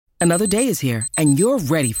Another day is here, and you're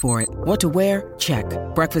ready for it. What to wear? Check.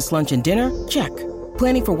 Breakfast, lunch, and dinner? Check.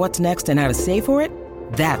 Planning for what's next and how to save for it?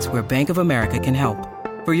 That's where Bank of America can help.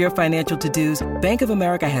 For your financial to-dos, Bank of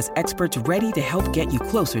America has experts ready to help get you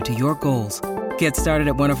closer to your goals. Get started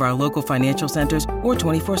at one of our local financial centers or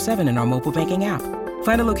 24/7 in our mobile banking app.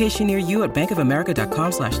 Find a location near you at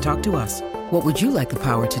bankofamerica.com/talktous. What would you like the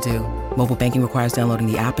power to do? Mobile banking requires downloading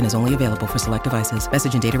the app and is only available for select devices.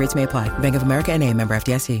 Message and data rates may apply. Bank of America N.A., member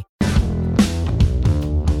FDIC.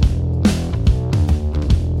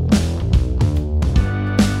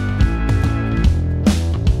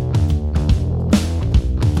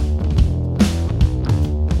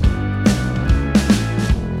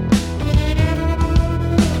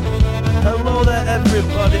 Hello there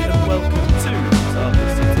everybody and welcome to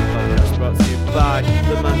Target City Podcast, brought to you by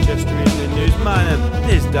the Manchester Evening News. My name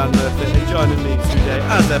is Dan Murphy and joining me today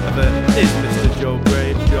as ever is Mr. Joe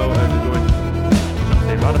Gray. Joe, how's it going?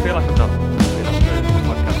 I feel like I've not been on the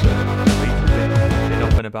podcast for a week, been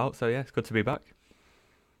up and about, so yeah, it's good to be back.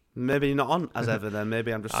 Maybe not on as ever then,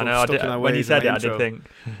 maybe I'm just I know, stuck in my ways. when you said it, I intro. did think.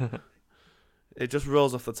 It just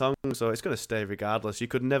rolls off the tongue, so it's going to stay regardless. You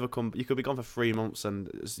could never come. You could be gone for 3 months, and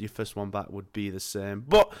your first one back would be the same.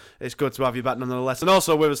 But it's good to have you back nonetheless. And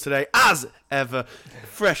also with us today, as ever,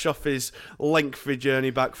 fresh off his lengthy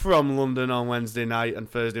journey back from London on Wednesday night and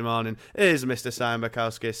Thursday morning, is Mr. Simon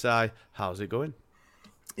Bukowski. Si, how's it going?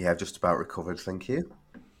 Yeah, I've just about recovered, thank you.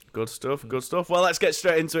 Good stuff, good stuff. Well, let's get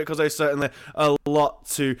straight into it because there's certainly a lot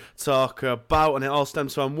to talk about, and it all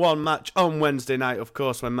stems from one match on Wednesday night, of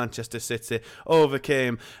course, when Manchester City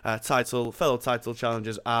overcame fellow title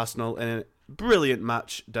challengers Arsenal in a brilliant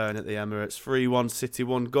match down at the Emirates. 3-1 City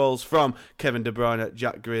won, goals from Kevin De Bruyne,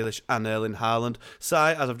 Jack Grealish and Erling Haaland. Si,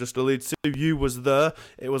 as I've just alluded to, you was there.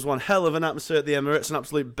 It was one hell of an atmosphere at the Emirates, an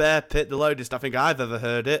absolute bear pit, the loudest I think I've ever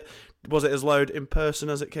heard it. Was it as loud in person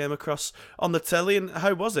as it came across on the telly? And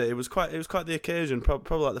how was it? It was quite the occasion.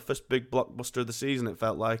 Probably like the first big blockbuster of the season, it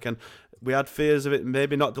felt like. And we had fears of it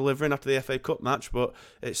maybe not delivering after the FA Cup match, but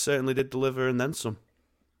it certainly did deliver and then some.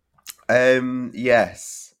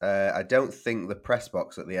 Yes. I don't think the press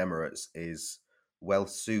box at the Emirates is well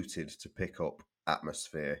suited to pick up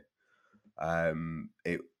atmosphere.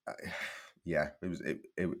 It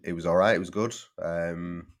was all right. It was good.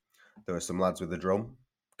 There were some lads with a drum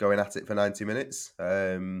going at it for 90 minutes.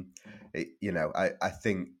 I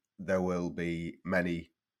think there will be many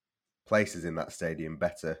places in that stadium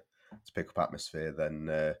better to pick up atmosphere than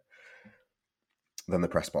the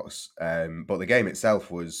press box. But the game itself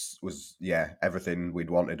was everything we'd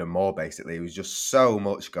wanted and more, basically. It was just so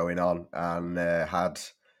much going on and had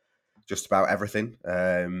just about everything.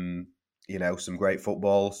 Some great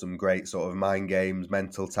football, some great sort of mind games,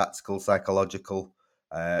 mental, tactical, psychological.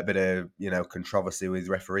 A bit of, controversy with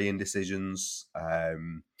refereeing decisions.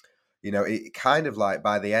 It kind of like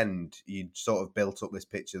by the end, you'd sort of built up this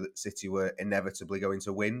picture that City were inevitably going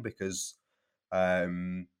to win because,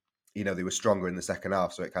 they were stronger in the second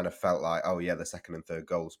half. So it kind of felt like, oh yeah, the second and third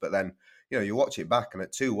goals. But then, you watch it back and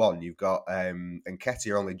at 2-1, you've got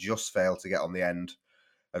Nketiah only just failed to get on the end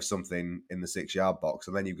of something in the 6-yard box.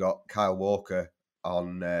 And then you've got Kyle Walker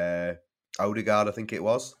on Odegaard, I think it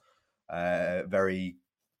was. Very,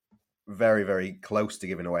 very, very close to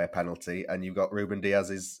giving away a penalty, and you've got Ruben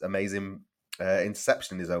Diaz's amazing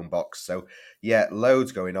interception in his own box. So, yeah,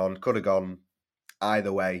 loads going on. Could have gone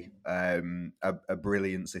either way. A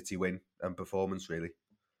brilliant City win and performance, really.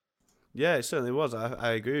 Yeah, it certainly was.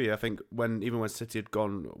 I agree with you. I think when City had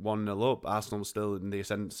gone 1-0 up, Arsenal was still in the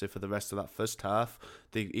ascendancy for the rest of that first half.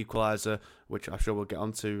 The equaliser, which I'm sure we'll get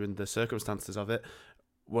onto in the circumstances of it,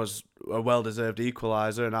 was a well-deserved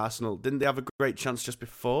equaliser, and Arsenal, didn't they have a great chance just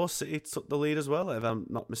before City took the lead as well, if I'm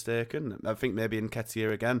not mistaken? I think maybe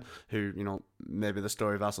Nketiah again, who, maybe the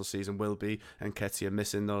story of Arsenal's season will be Nketiah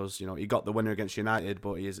missing those, he got the winner against United,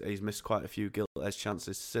 but he's missed quite a few gilt-edged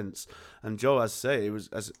chances since. And Joe, as I say, it was,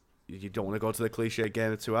 as you don't want to go to the cliche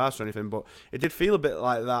game of two halves or anything, but it did feel a bit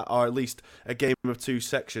like that, or at least a game of two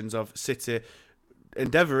sections of City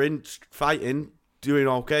endeavouring, fighting, doing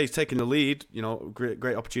okay, he's taking the lead,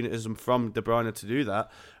 great opportunities from De Bruyne to do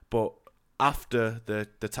that, but after the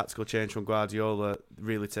tactical change from Guardiola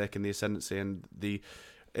really taking the ascendancy, and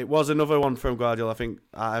it was another one from Guardiola. I think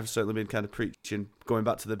I've certainly been kind of preaching going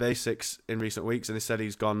back to the basics in recent weeks, and he said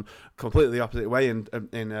he's gone completely the opposite way in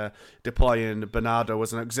deploying Bernardo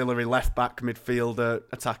as an auxiliary left-back midfielder,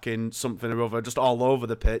 attacking something or other, just all over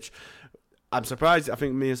the pitch. I'm surprised. I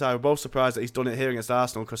think me and Si were both surprised that he's done it here against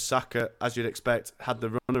Arsenal, because Saka, as you'd expect, had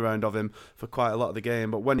the runaround of him for quite a lot of the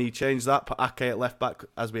game. But when he changed that, put Ake at left back,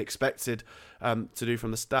 as we expected to do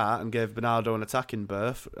from the start, and gave Bernardo an attacking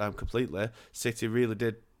berth completely, City really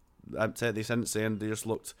did take the ascendancy, and they just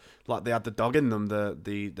looked like they had the dog in them.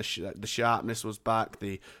 The sharpness was back.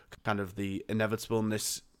 The kind of the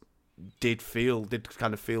inevitableness did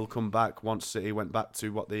kind of feel come back once City went back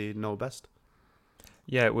to what they know best.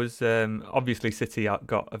 Yeah, it was obviously City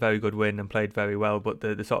got a very good win and played very well, but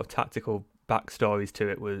the sort of tactical backstories to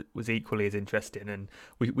it was equally as interesting. And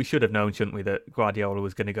we should have known, shouldn't we, that Guardiola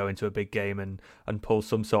was going to go into a big game and pull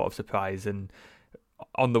some sort of surprise. And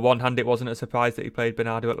on the one hand, it wasn't a surprise that he played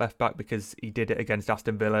Bernardo at left back because he did it against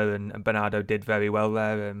Aston Villa, and Bernardo did very well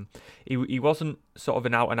there. He wasn't sort of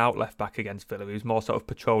an out and out left back against Villa. He was more sort of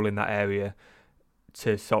patrolling that area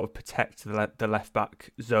to sort of protect the left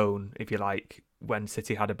back zone, if you like, when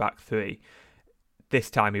City had a back three. This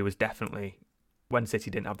time he was definitely, when City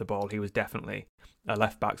didn't have the ball, he was definitely a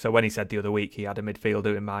left back. So when he said the other week he had a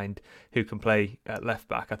midfielder in mind who can play at left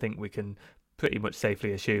back, I think we can pretty much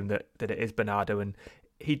safely assume that it is Bernardo. And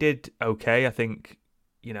he did okay. I think,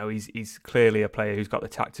 you know, he's clearly a player who's got the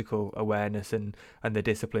tactical awareness and the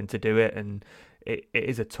discipline to do it. And it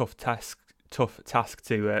is a tough task to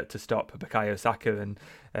stop Bukayo Saka, and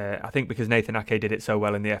I think because Nathan Ake did it so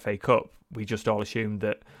well in the FA Cup, we just all assumed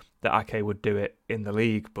that Ake would do it in the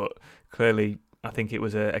league. But clearly, I think it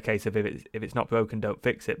was a case of if it's not broken, don't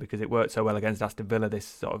fix it, because it worked so well against Aston Villa, this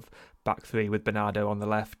sort of back three with Bernardo on the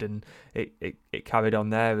left, and it carried on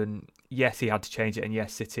there. And yes, he had to change it, and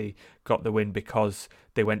yes, City got the win because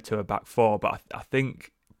they went to a back four. But I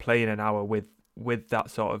think playing an hour with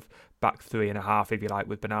that sort of back 3.5, if you like,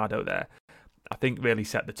 with Bernardo there, I think really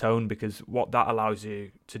set the tone, because what that allows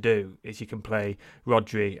you to do is you can play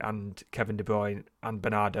Rodri and Kevin De Bruyne and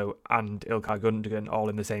Bernardo and Ilkay Gundogan all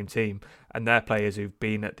in the same team, and they're players who've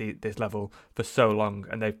been at this level for so long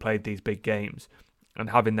and they've played these big games,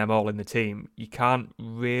 and having them all in the team, you can't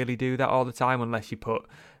really do that all the time unless you put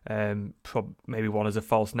maybe one as a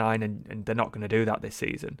false nine, and they're not going to do that this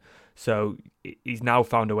season. So he's now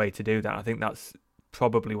found a way to do that. I think that's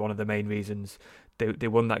probably one of the main reasons they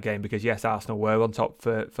won that game, because yes, Arsenal were on top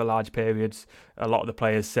for large periods. A lot of the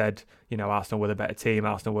players said, you know, Arsenal were the better team,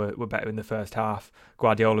 Arsenal were better in the first half.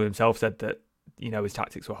 Guardiola himself said that, you know, his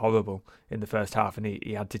tactics were horrible in the first half and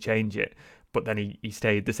he had to change it. But then he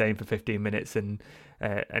stayed the same for 15 minutes and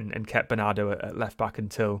kept Bernardo at left back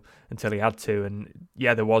until he had to. And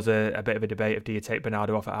yeah, there was a bit of a debate of do you take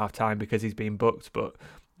Bernardo off at half time because he's been booked, but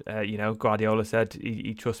you know, Guardiola said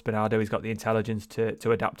he trusts Bernardo. He's got the intelligence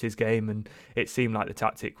to adapt his game, and it seemed like the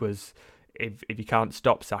tactic was if you can't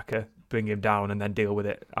stop Saka, bring him down and then deal with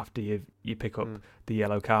it after you pick up the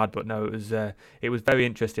yellow card. But no, it was very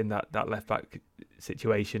interesting, that left back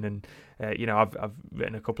situation. And you know, I've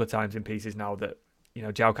written a couple of times in pieces now that, you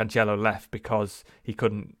know, João Cancelo left because he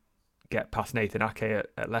couldn't get past Nathan Ake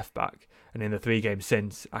at left back, and in the 3 games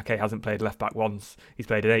since, Ake hasn't played left back once. He's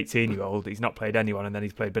played an 18-year-old, he's not played anyone, and then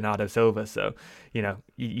he's played Bernardo Silva. So, you know,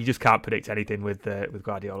 you just can't predict anything with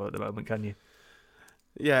Guardiola at the moment, can you?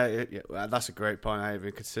 Yeah, that's a great point. I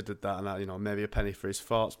even considered that, and you know, maybe a penny for his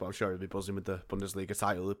thoughts, but I'm sure he'll be buzzing with the Bundesliga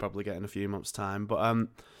title he'll probably get in a few months' time. But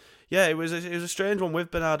yeah, it was a strange one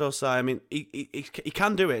with Bernardo. So I mean, he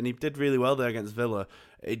can do it, and he did really well there against Villa.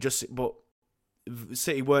 But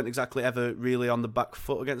City weren't exactly ever really on the back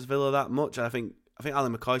foot against Villa that much. And I think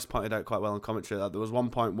Alan McCoy's pointed out quite well in commentary that there was one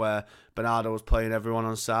point where Bernardo was playing everyone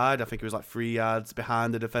on side. I think he was like 3 yards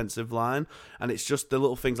behind the defensive line, and it's just the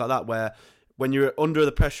little things like that where when you're under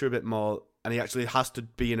the pressure a bit more, and he actually has to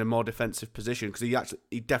be in a more defensive position, because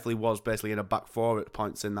he definitely was basically in a back four at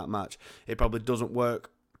points in that match. It probably doesn't work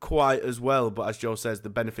quite as well, but as Joe says, the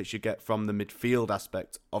benefits you get from the midfield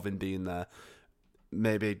aspect of him being there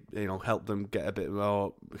maybe, you know, help them get a bit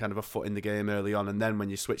more kind of a foot in the game early on, and then when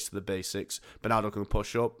you switch to the basics, Bernardo can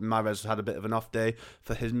push up. Mahrez had a bit of an off day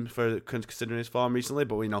for him for considering his form recently,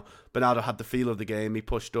 but you know, Bernardo had the feel of the game. He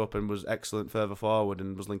pushed up and was excellent further forward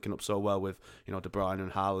and was linking up so well with, you know, De Bruyne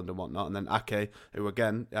and Haaland and whatnot. And then Ake, who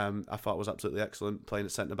again I thought was absolutely excellent, playing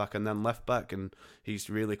at centre back and then left back, and he's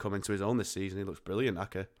really come into his own this season. He looks brilliant,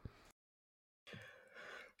 Ake.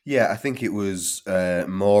 Yeah, I think it was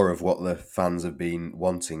more of what the fans have been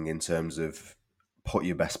wanting in terms of put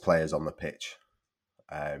your best players on the pitch.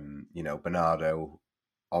 You know, Bernardo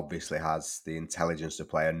obviously has the intelligence to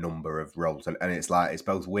play a number of roles, and it's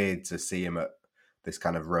both weird to see him at this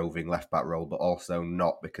kind of roving left back role, but also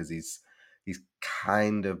not, because he's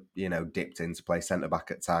kind of, you know, dipped in to play centre back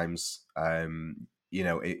at times. You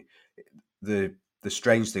know, the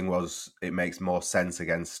strange thing was it makes more sense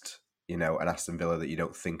against, you know, an Aston Villa that you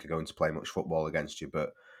don't think are going to play much football against you.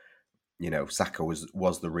 But, you know, Saka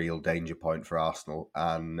was the real danger point for Arsenal.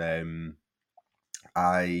 And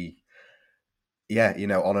yeah,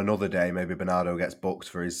 on another day, maybe Bernardo gets booked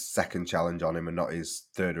for his second challenge on him and not his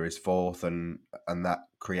third or his fourth, and that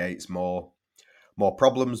creates more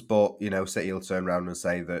problems. But City will turn around and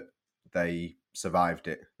say that they survived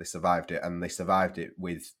it. They survived it, and they survived it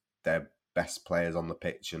with their best players on the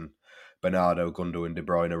pitch. And Bernardo, Gundogan, De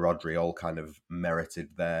Bruyne, Rodri all kind of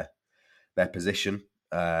merited their position.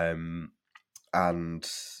 And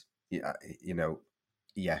Ake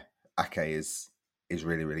is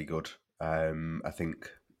really, really good. I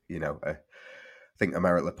think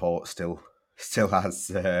Aymeric Laporte still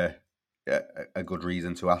has a good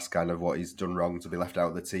reason to ask kind of what he's done wrong to be left out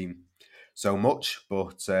of the team so much.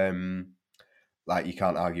 But you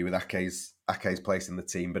can't argue with Ake's place in the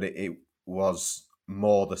team. But it was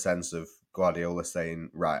more the sense of Guardiola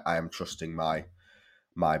saying, right, I am trusting my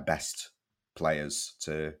best players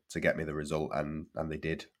to get me the result, and they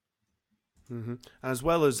did. Mm-hmm. And as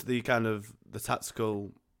well as the kind of the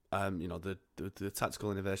tactical, the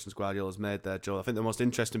tactical innovations Guardiola's made there, Joel, I think the most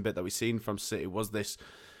interesting bit that we've seen from City was this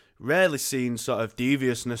rarely seen sort of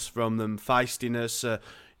deviousness from them, feistiness.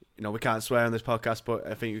 We can't swear on this podcast, but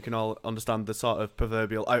I think you can all understand the sort of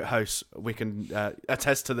proverbial outhouse. We can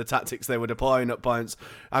attest to the tactics they were deploying at points.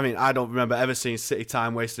 I mean, I don't remember ever seeing City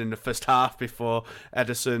time wasted in the first half before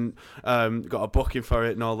Ederson got a booking for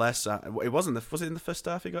it, no less. Was it in the first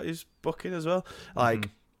half he got his booking as well?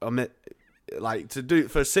 To do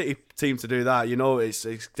for a City team to do that,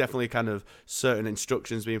 it's definitely kind of certain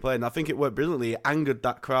instructions being played. And I think it worked brilliantly. It angered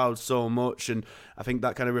that crowd so much, and I think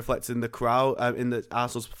that kind of reflected in the crowd, in the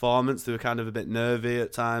Arsenal's performance. They were kind of a bit nervy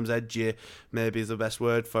at times, edgy, maybe is the best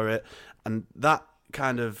word for it. And that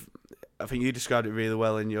kind of, I think you described it really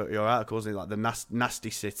well in your article, wasn't it? Like the nasty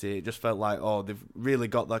City. It just felt like, they've really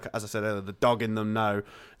got, like, as I said earlier, the dog in them now.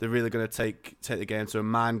 They're really going to take the game to a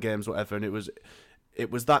mind games, whatever. And it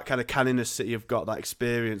was that kind of canniness City have got, that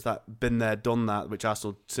experience, that been there, done that, which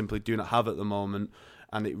Arsenal simply do not have at the moment.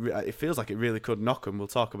 And it feels like it really could knock them. We'll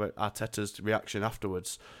talk about Arteta's reaction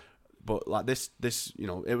afterwards. But like this,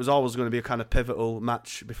 it was always going to be a kind of pivotal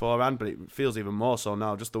match beforehand, but it feels even more so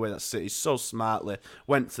now, just the way that City so smartly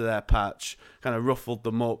went to their patch, kind of ruffled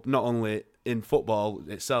them up, not only in football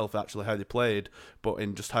itself, actually how they played, but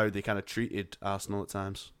in just how they kind of treated Arsenal at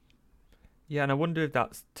times. Yeah, and I wonder if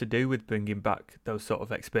that's to do with bringing back those sort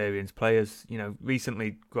of experienced players.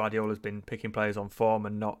 Recently Guardiola's been picking players on form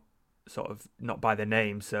and not by their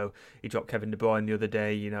name. So he dropped Kevin De Bruyne the other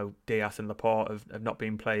day. Diaz and Laporte have not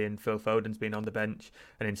been playing. Phil Foden's been on the bench,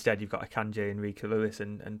 and instead you've got Akanji and Rico Lewis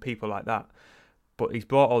and people like that. But he's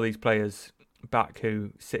brought all these players back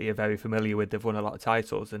who City are very familiar with. They've won a lot of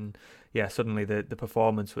titles, and yeah, suddenly the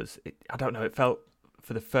performance was, I don't know, it felt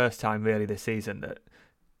for the first time really this season that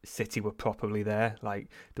City were properly there. Like,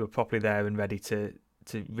 they were properly there and ready to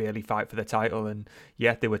really fight for the title. And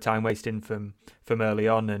yeah, they were time wasting from early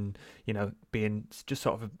on, and being just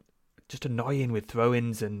sort of just annoying with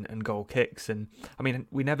throw-ins and goal kicks. And I mean,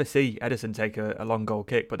 we never see Ederson take a long goal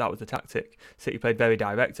kick, but that was the tactic. City played very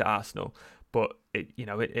direct at Arsenal, but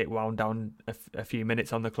it wound down a few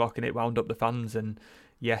minutes on the clock, and it wound up the fans. And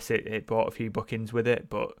yes, it brought a few bookings with it,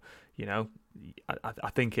 but I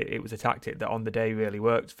think it was a tactic that on the day really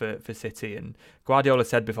worked for City. And Guardiola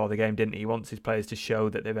said before the game, didn't he? He wants his players to show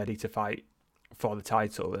that they're ready to fight for the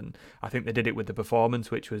title, and I think they did it with the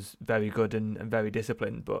performance, which was very good and very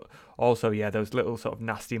disciplined. But also, yeah, those little sort of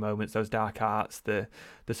nasty moments, those dark arts, the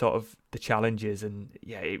sort of the challenges, and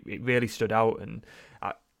yeah, it really stood out. And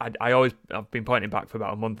I've been pointing back for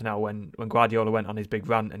about a month now when Guardiola went on his big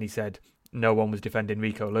rant and he said no one was defending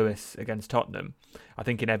Rico Lewis against Tottenham. I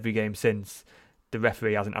think in every game since, the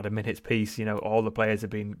referee hasn't had a minute's peace. All the players have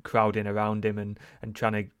been crowding around him and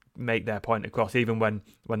trying to make their point across. Even when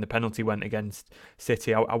the penalty went against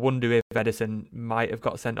City, I wonder if Ederson might have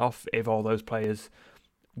got sent off if all those players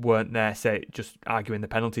weren't there, say, just arguing the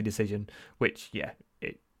penalty decision, which, yeah,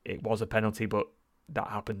 it was a penalty, but that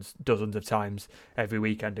happens dozens of times every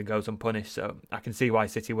weekend and goes unpunished. So I can see why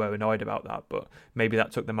City were annoyed about that, but maybe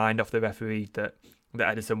that took the mind off the referee that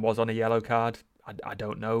Ederson was on a yellow card. I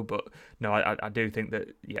don't know, but no, I do think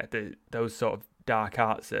that, yeah, those sort of dark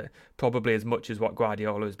arts are probably as much as what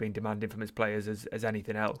Guardiola has been demanding from his players as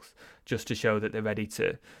anything else, just to show that they're ready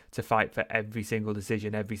to fight for every single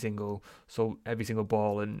decision, every single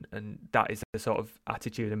ball, and that is the sort of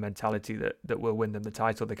attitude and mentality that will win them the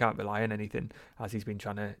title. They can't rely on anything, as he's been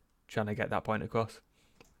trying to get that point across.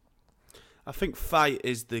 I think fight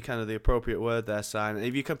is the kind of the appropriate word there, Simon.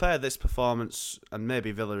 If you compare this performance, and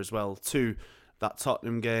maybe Villa as well, to that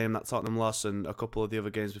Tottenham game, that Tottenham loss, and a couple of the other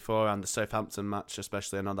games before, and the Southampton match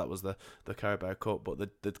especially, I know that was the Carabao Cup, but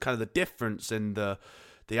the kind of the difference in the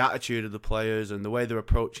the attitude of the players and the way they're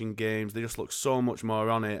approaching games, they just look so much more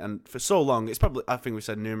on it. And for so long, it's probably, I think we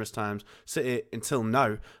said numerous times, City until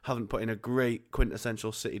now haven't put in a great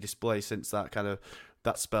quintessential City display since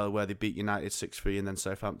that spell where they beat United 6-3 and then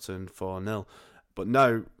Southampton 4-0. But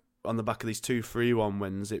now, on the back of these 2 3-1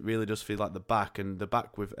 wins, it really does feel like the back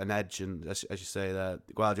with an edge. And as you say there,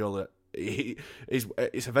 Guardiola,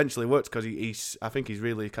 it's eventually worked because I think he's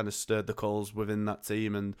really kind of stirred the coals within that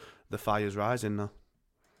team, and the fire's rising now.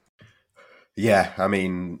 Yeah, I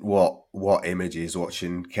mean, what images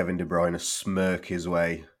watching Kevin De Bruyne smirk his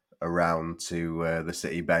way around to the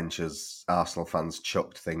City bench as Arsenal fans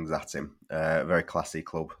chucked things at him. Very classy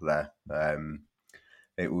club there.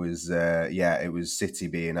 It was City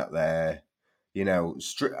being at their, I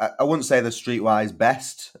wouldn't say the streetwise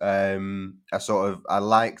best. I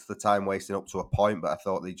liked the time wasting up to a point, but I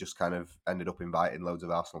thought they just kind of ended up inviting loads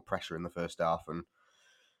of Arsenal pressure in the first half, and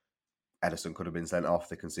Ederson could have been sent off.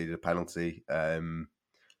 They conceded a penalty.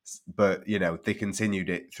 But, they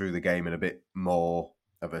continued it through the game in a bit more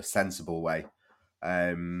of a sensible way.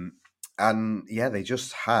 And yeah, they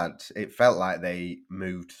just it felt like they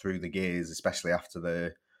moved through the gears, especially after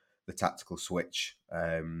the tactical switch,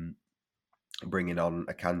 bringing on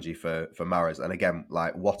Akanji for Mahrez. And again,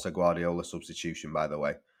 like, what a Guardiola substitution, by the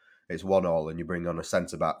way. It's 1-1 and you bring on a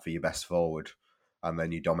centre-back for your best forward and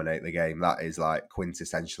then you dominate the game. That is like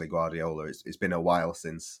quintessentially Guardiola. It's been a while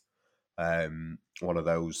since one of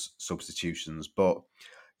those substitutions. But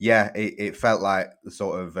yeah, it felt like the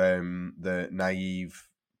sort of the naive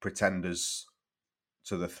pretenders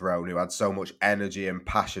to the throne who had so much energy and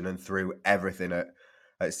passion and threw everything at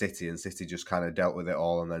City, and City just kind of dealt with it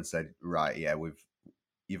all and then said, right, yeah,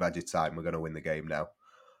 you've had your time, we're going to win the game now.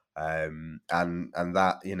 And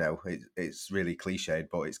that, it's really cliched,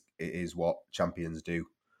 but it is what champions do.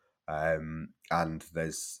 And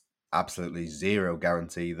there's absolutely zero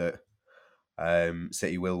guarantee that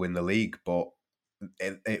City will win the league, but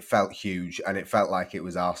it felt huge, and it felt like it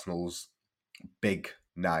was Arsenal's big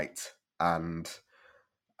night. And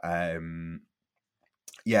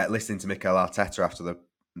listening to Mikel Arteta after the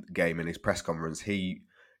game in his press conference, he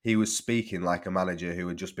was speaking like a manager who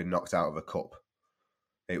had just been knocked out of a cup.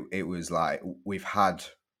 It was like, we've had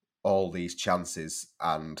all these chances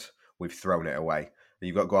and we've thrown it away. And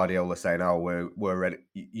you've got Guardiola saying, "Oh, we're ready.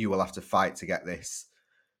 You will have to fight to get this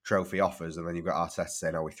trophy off us," and then you've got Arteta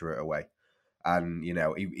saying, "Oh, we threw it away." And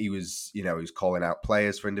he was calling out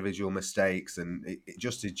players for individual mistakes, and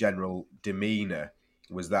just his general demeanour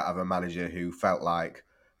was that of a manager who felt like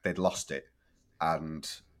they'd lost it. And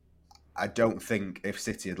I don't think if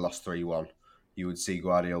City had lost 3-1, you would see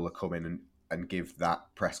Guardiola come in and give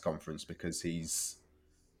that press conference, because he's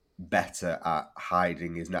better at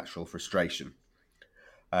hiding his natural frustration.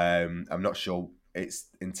 I'm not sure it's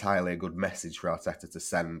entirely a good message for Arteta to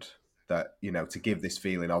send, that, to give this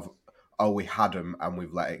feeling of, oh, we had them and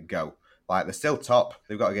we've let it go. Like, they're still top.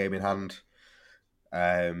 They've got a game in hand.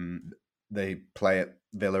 They play at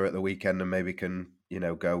Villa at the weekend and maybe can,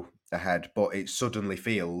 go ahead. But it suddenly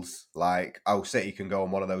feels like, oh, City can go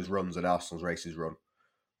on one of those runs and Arsenal's races run,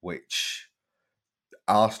 which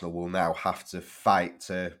Arsenal will now have to fight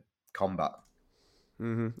to combat.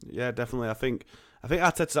 Mm-hmm. Yeah, definitely. I think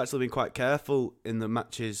Arteta's actually been quite careful in the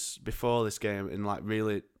matches before this game in, like,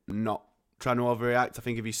 really not trying to overreact. I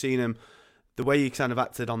think if you've seen him, the way he kind of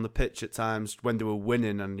acted on the pitch at times when they were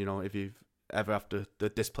winning, and if you've ever after the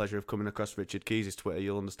displeasure of coming across Richard Keys' Twitter,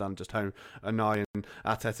 you'll understand just how annoying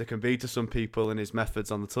Arteta can be to some people and his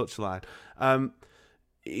methods on the touchline.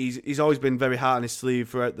 He's always been very hard on his sleeve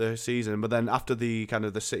throughout the season, but then after the kind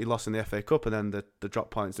of the City loss in the FA Cup and then the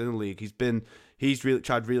drop points in the league, he's really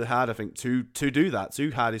tried really hard, I think, to do that,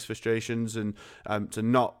 to hide his frustrations and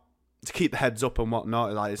to keep the heads up and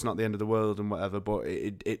whatnot. Like, it's not the end of the world and whatever, but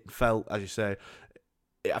it felt, as you say,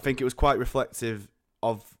 I think it was quite reflective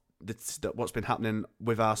of what's been happening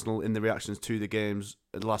with Arsenal in the reactions to the games,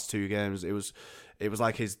 the last 2 games. It was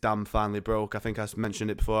like his dam finally broke. I think I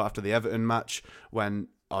mentioned it before after the Everton match,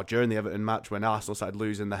 during the Everton match, when Arsenal started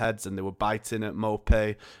losing their heads and they were biting at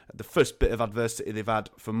Maupay. The first bit of adversity they've had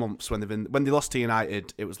for months when they lost to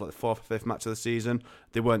United, it was like the 4th or 5th match of the season.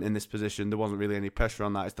 They weren't in this position. There wasn't really any pressure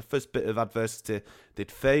on that. It's the first bit of adversity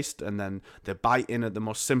they'd faced, and then they're biting at the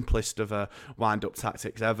most simplest of wind-up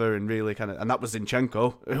tactics ever, and really and that was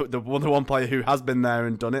Zinchenko, the one player who has been there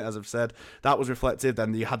and done it, as I've said. That was reflective.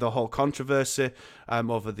 Then you had the whole controversy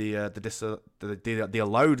over the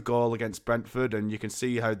allowed goal against Brentford, and you can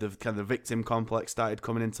see how the kind of victim complex started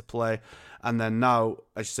coming into play. And then now,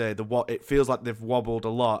 as you say, it feels like they've wobbled a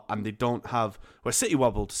lot, and they don't have. Well, City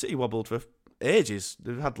wobbled for ages.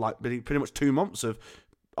 They've had pretty much 2 months of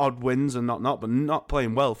odd wins and not, but not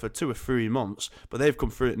playing well for 2 or 3 months. But they've come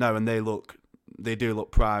through it now, and they do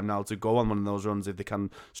look prime now to go on one of those runs if they can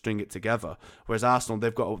string it together. Whereas Arsenal,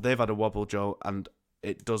 they've had a wobble, Joe, and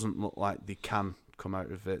it doesn't look like they can come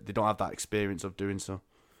out of it. They don't have that experience of doing so.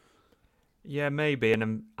 Yeah, maybe.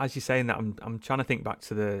 And as you're saying that, I'm trying to think back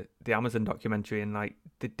to the Amazon documentary, and like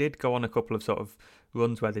they did go on a couple of sort of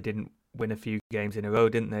runs where they didn't win a few games in a row,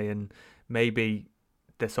 didn't they? And maybe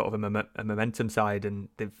they're sort of a momentum side, and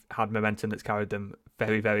they've had momentum that's carried them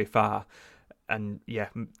very, very far. And yeah,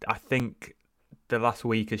 I think the last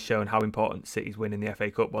week has shown how important City's win in the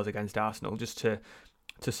FA Cup was against Arsenal, just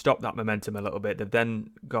to stop that momentum a little bit. They've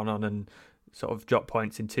then gone on and sort of dropped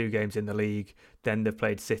points in 2 games in the league. Then they've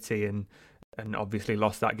played City and obviously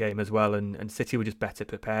lost that game as well. And City were just better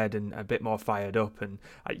prepared and a bit more fired up. And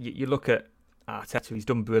you look at Arteta, he's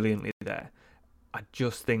done brilliantly there. I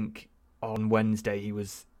just think on Wednesday he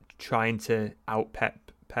was trying to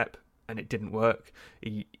out-Pep, and it didn't work.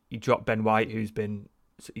 He dropped Ben White, he's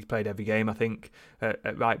played every game, I think,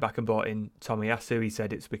 at right back, and brought in Tomiyasu. He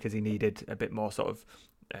said it's because he needed a bit more sort of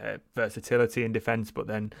versatility in defence, but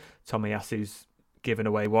then Tomiyasu's given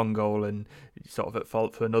away 1 goal and sort of at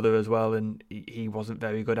fault for another as well, and he wasn't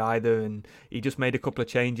very good either, and he just made a couple of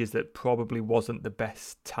changes that probably wasn't the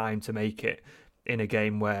best time to make it in a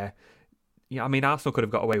game where, I mean, Arsenal could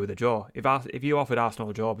have got away with a draw. If you offered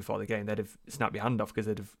Arsenal a draw before the game, they'd have snapped your hand off because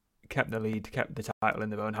they'd have kept the lead, kept the title in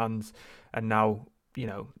their own hands, and now,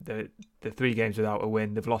 the 3 games without a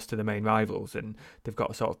win, they've lost to the main rivals, and they've got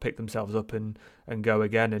to sort of pick themselves up and go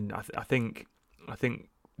again. And I think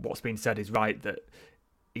what's been said is right, that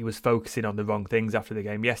he was focusing on the wrong things after the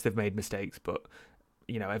game. Yes, they've made mistakes, but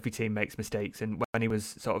every team makes mistakes. And when he was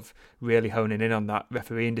sort of really honing in on that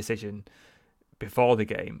refereeing decision before the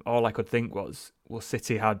game, all I could think was, well,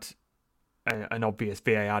 City had an obvious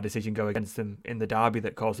VAR decision go against them in the derby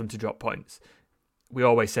that caused them to drop points. We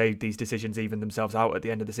always say these decisions even themselves out at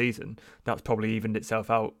the end of the season. That's probably evened itself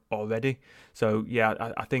out already. So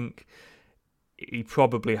yeah, I think he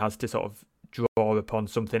probably has to sort of draw upon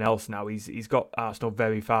something else now. He's got Arsenal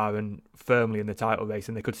very far and firmly in the title race,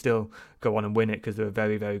 and they could still go on and win it because they're a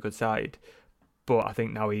very, very good side. But I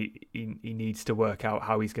think now he needs to work out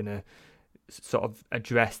how he's going to sort of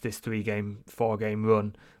address this 4-game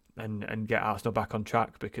run and get Arsenal back on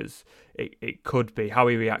track, because it could be, how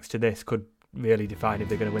he reacts to this could really define if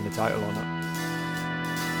they're going to win the title or not.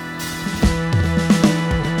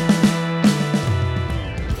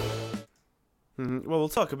 Well, we'll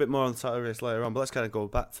talk a bit more on the title race later on, but let's kind of go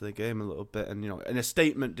back to the game a little bit. And, in a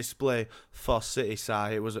statement display for City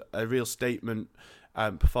side, it was a real statement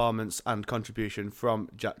performance and contribution from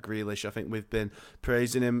Jack Grealish. I think we've been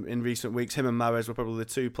praising him in recent weeks. Him and Mahrez were probably the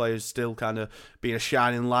 2 players still kind of being a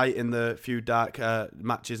shining light in the few dark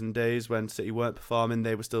matches and days when City weren't performing.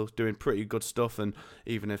 They were still doing pretty good stuff, and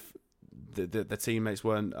even if the teammates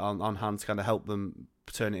weren't on hand to kind of help them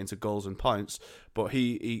turn it into goals and points, but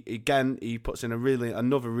he puts in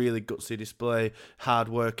another really gutsy display, hard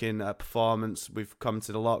working performance. We've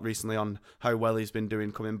commented a lot recently on how well he's been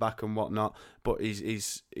doing coming back and whatnot, but he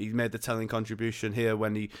made the telling contribution here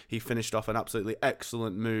when he finished off an absolutely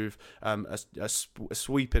excellent move, a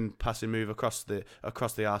sweeping passing move across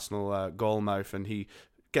the Arsenal goal mouth, and he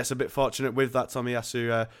gets a bit fortunate with that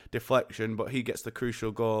Tomiyasu deflection, but he gets the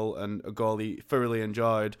crucial goal, and a goal he thoroughly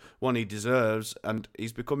enjoyed, one he deserves, and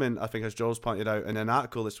he's becoming, I think, as Joel's pointed out in an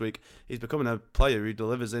article this week, he's becoming a player who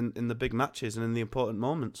delivers in the big matches and in the important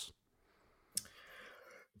moments.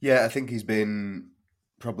 Yeah, I think he's been,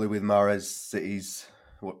 probably with Mahrez, City's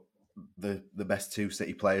the best 2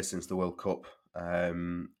 City players since the World Cup.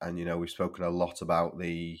 And, we've spoken a lot about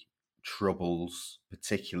the troubles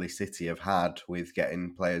particularly City have had with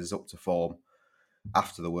getting players up to form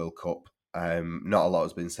after the World Cup. Not a lot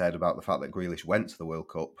has been said about the fact that Grealish went to the World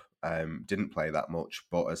Cup, didn't play that much,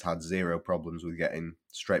 but has had 0 problems with getting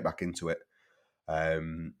straight back into it.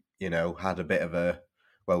 Had a bit of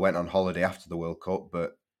went on holiday after the World Cup,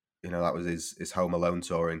 but that was his home alone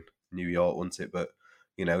tour in New York, wasn't it? But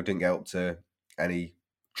didn't get up to any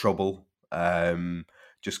trouble.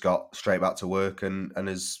 Just got straight back to work and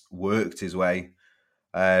has worked his way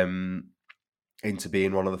into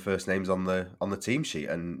being one of the first names on the team sheet.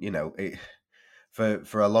 And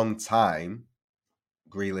for a long time,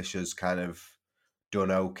 Grealish has kind of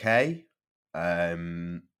done okay,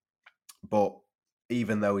 but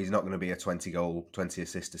even though he's not going to be a 20-goal,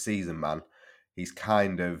 20-assist a season man, he's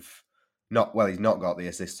kind of he's not got the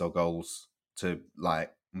assists or goals to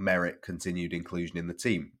merit continued inclusion in the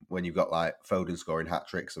team. When you've got Foden scoring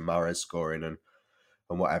hat-tricks and Mahrez scoring and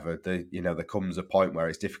whatever, there comes a point where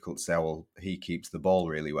it's difficult to say, well, he keeps the ball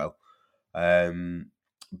really well.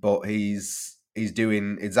 but he's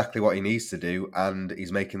doing exactly what he needs to do, and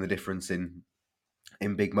he's making the difference in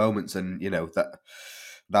big moments. And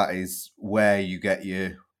that is where you get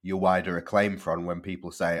your wider acclaim from, when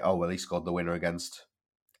people say, "Oh well, he scored the winner against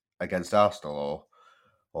Arsenal,"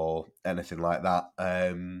 or anything like that.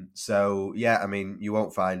 So yeah, I mean, you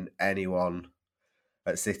won't find anyone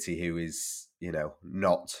at City who is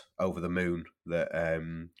not over the moon that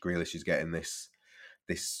Grealish is getting this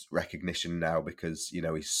recognition now, because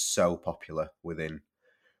he's so popular within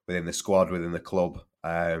the squad, within the club,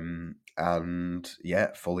 and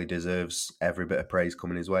yeah, fully deserves every bit of praise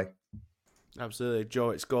coming his way. Absolutely. Joe,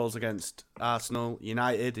 it's goals against Arsenal,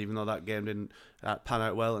 United, even though that game didn't pan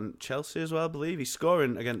out well, and Chelsea as well, I believe. He's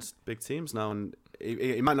scoring against big teams now, and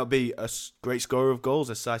he might not be a great scorer of goals,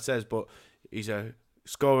 as Si says, but he's a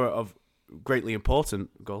scorer of greatly important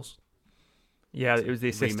goals. Yeah, it was the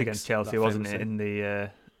assist against Chelsea, wasn't it, in the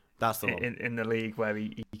that's the one. In the league, where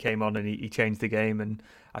he came on and he changed the game, and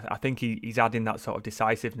I think he's adding that sort of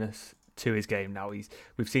decisiveness to his game now.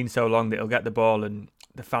 We've seen so long that he'll get the ball and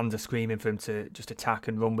the fans are screaming for him to just attack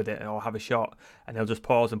and run with it or have a shot, and he'll just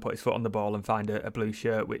pause and put his foot on the ball and find a blue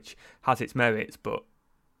shirt, which has its merits, but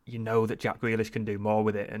you know that Jack Grealish can do more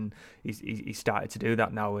with it, and he's started to do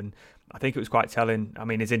that now. And I think it was quite telling. I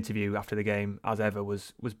mean, his interview after the game, as ever,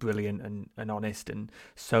 was brilliant and honest, and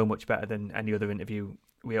so much better than any other interview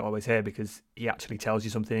we always hear, because he actually tells you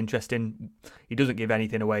something interesting. He doesn't give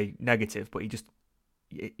anything away negative, but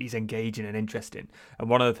he's engaging and interesting. And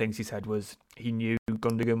one of the things he said was he knew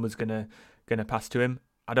Gundogan was gonna pass to him.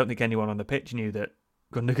 I don't think anyone on the pitch knew that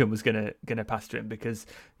Gundogan was gonna pass to him, because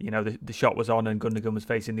the shot was on and Gundogan was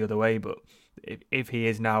facing the other way. But if he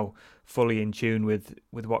is now fully in tune with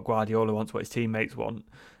what Guardiola wants, what his teammates want,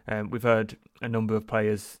 we've heard a number of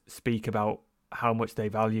players speak about how much they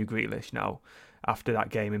value Grealish now after that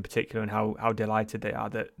game in particular, and how delighted they are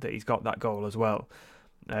that he's got that goal as well.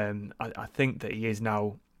 I think that he is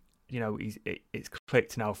now, it's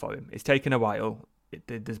clicked now for him. It's taken a while.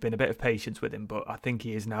 There's been a bit of patience with him, but I think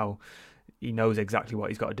he is now. He knows exactly what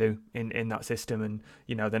he's got to do in that system, and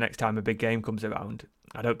the next time a big game comes around,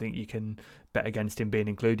 I don't think you can bet against him being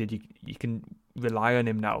included. You can rely on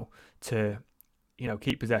him now to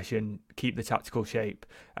keep possession, keep the tactical shape,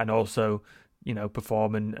 and also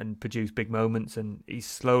perform and produce big moments. And he's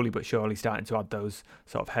slowly but surely starting to add those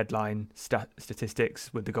sort of headline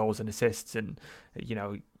statistics with the goals and assists. And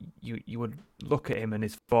you would look at him and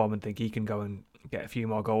his form and think he can go and get a few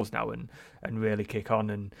more goals now and really kick on.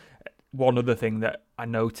 And one other thing that I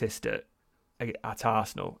noticed at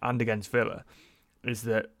Arsenal and against Villa is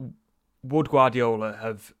that would Guardiola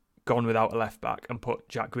have gone without a left back and put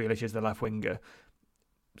Jack Grealish as the left winger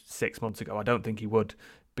 6 months ago? I don't think he would,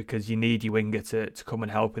 because you need your winger to come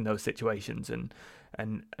and help in those situations and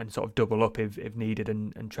sort of double up if needed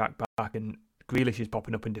and track back. And Grealish is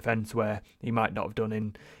popping up in defence where he might not have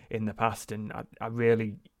done in the past. And I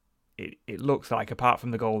really, it looks like, apart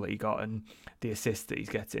from the goal that he got and the assist that he's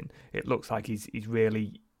getting, it looks like he's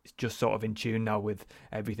really just sort of in tune now with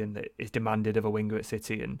everything that is demanded of a winger at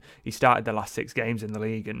City. And he started the last 6 games in the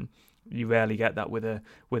league, and you rarely get that with a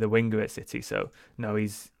winger at City. So no,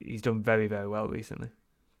 he's done very, very well recently.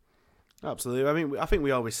 Absolutely. I mean, I think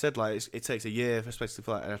we always said it takes a year, especially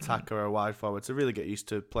for an attacker or a wide forward, to really get used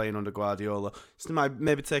to playing under Guardiola. So it might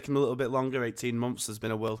maybe take him a little bit longer. 18 months. There's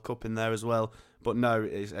been a World Cup in there as well. But now,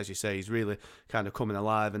 as you say, he's really kind of coming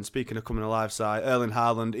alive. And speaking of coming alive, Erling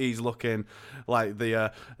Haaland, he's looking like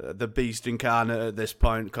the beast incarnate at this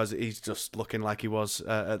point, because he's just looking like he was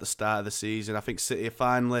at the start of the season. I think City are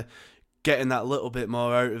finally getting that little bit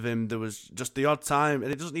more out of him. There was just the odd time,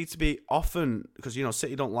 and it doesn't need to be often, because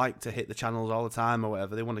City don't like to hit the channels all the time or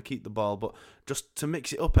whatever. They want to keep the ball, but just to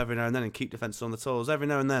mix it up every now and then and keep defenses on the toes every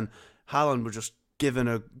now and then. Haaland was just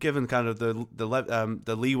given kind of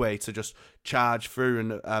the leeway to just charge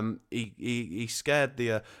through, and he scared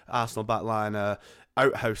the Arsenal backline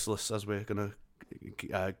outhouseless, as we're gonna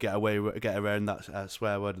get around that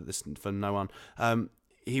swear word from now on.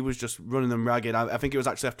 He was just running them ragged. I think it was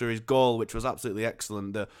actually after his goal, which was absolutely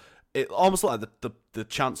excellent. It almost looked like the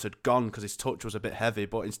chance had gone because his touch was a bit heavy,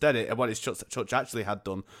 but instead what his touch actually had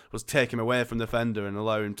done was take him away from the defender and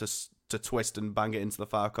allow him to twist and bang it into the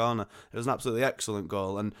far corner. It was an absolutely excellent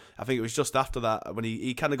goal, and I think it was just after that when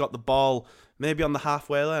he kind of got the ball maybe on the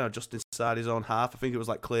halfway line or just inside his own half. I think it was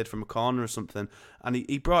like cleared from a corner or something, and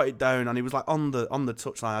he brought it down, and he was like on the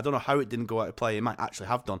touchline. I don't know how it didn't go out of play. It might actually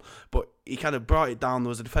have done, but he kind of brought it down. There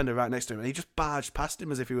was a defender right next to him, and he just barged past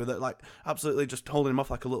him as if he were like absolutely just holding him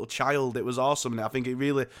off like a little child. It was awesome, and I think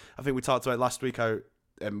we talked about last week how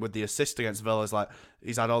with the assist against Villa, is like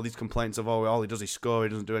he's had all these complaints of all he does is score, he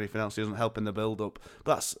doesn't do anything else, he doesn't help in the build up.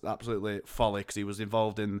 But that's absolutely folly, because he was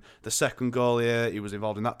involved in the second goal here, he was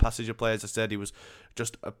involved in that passage of play, as I said, he was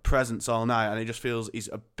just a presence all night, and it just feels he's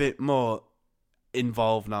a bit more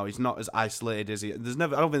involved now. He's not as isolated as he. I don't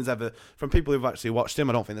think there's ever, from people who've actually watched him,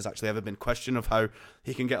 I don't think there's actually ever been question of how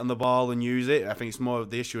he can get on the ball and use it. I think it's more of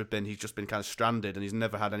the issue has been he's just been kind of stranded, and he's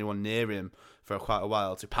never had anyone near him for quite a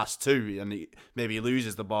while to pass to, and maybe he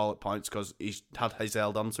loses the ball at points because he's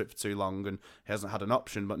held onto it for too long and he hasn't had an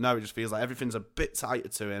option. But now it just feels like everything's a bit tighter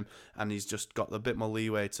to him, and he's just got a bit more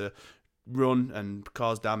leeway to run and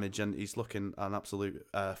cause damage, and he's looking an absolute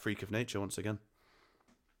freak of nature once again.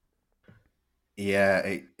 Yeah,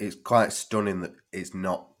 it's quite stunning that it's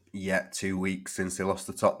not yet 2 weeks since he lost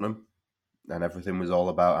to Tottenham, and everything was all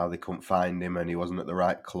about how they couldn't find him and he wasn't at the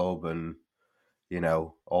right club, and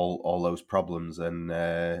all those problems. And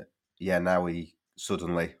now he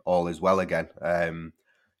suddenly all is well again.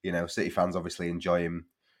 City fans obviously enjoy him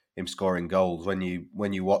scoring goals. When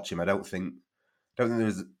you watch him, I don't think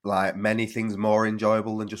there's like many things more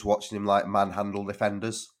enjoyable than just watching him like manhandle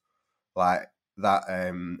defenders. Like that,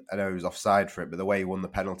 I know he was offside for it, but the way he won the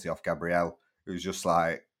penalty off Gabriel, it was just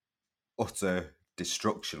like utter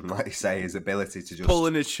destruction. Like you say, his ability to just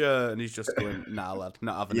pulling his shirt and he's just going, "Nah, lad,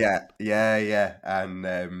 not having it." Yeah. And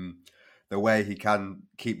the way he can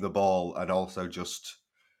keep the ball and also just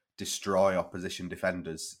destroy opposition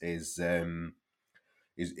defenders is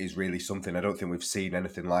really something. I don't think we've seen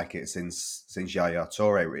anything like it since Yaya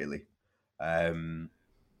Toure, really.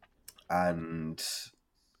 And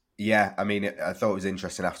yeah, I mean, I thought it was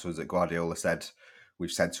interesting afterwards that Guardiola said,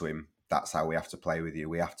 we've said to him, that's how we have to play with you.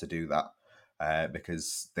 We have to do that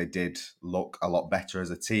because they did look a lot better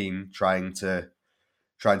as a team trying to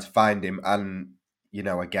find him. And,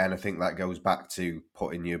 again, I think that goes back to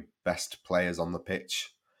putting your best players on the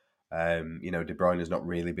pitch. De Bruyne has not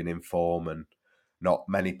really been in form, and not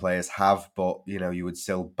many players have, but, you would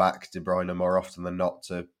still back De Bruyne more often than not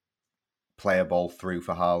to play a ball through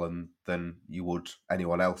for Haaland than you would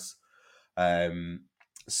anyone else.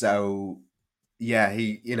 So yeah,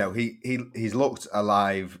 he's looked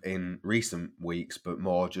alive in recent weeks, but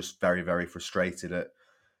more just very, very frustrated at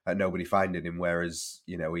nobody finding him. Whereas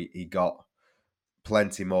he got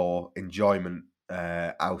plenty more enjoyment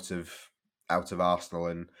out of Arsenal.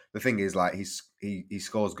 And the thing is, like, he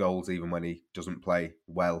scores goals even when he doesn't play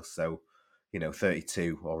well. So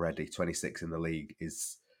 32 already, 26 in the league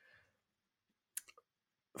is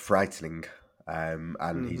frightening,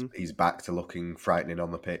 and he's back to looking frightening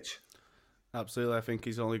on the pitch. Absolutely, I think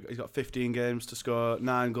he's got 15 games to score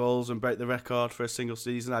 9 goals and break the record for a single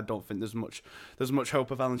season. I don't think there's much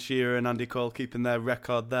hope of Alan Shearer and Andy Cole keeping their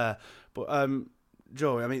record there. But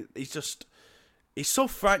Joey, I mean, he's so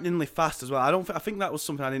frighteningly fast as well. I think that was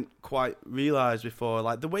something I didn't quite realise before.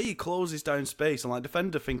 Like the way he closes down space, and like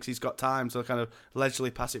defender thinks he's got time to kind of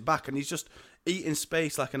leisurely pass it back, and he's just eating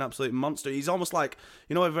space like an absolute monster. He's almost like,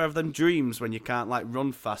 ever have them dreams when you can't like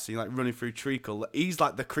run fast, and you're like running through treacle. He's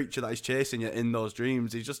like the creature that is chasing you in those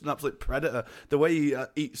dreams. He's just an absolute predator. The way he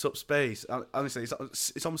eats up space, honestly,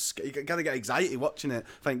 it's almost, you kind of get anxiety watching it.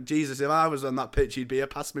 Think, Jesus, if I was on that pitch, he'd be here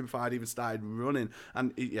past me before I'd even started running.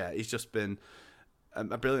 And he's just been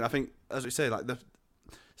brilliant. I think, as we say, like the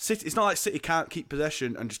City, it's not like City can't keep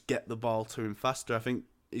possession and just get the ball to him faster. I think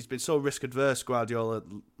he's been so risk adverse, Guardiola.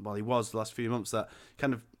 Well, he was the last few months, that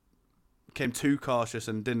kind of became too cautious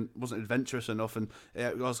and wasn't adventurous enough, and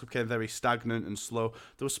it also became very stagnant and slow.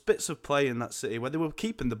 There were bits of play in that City where they were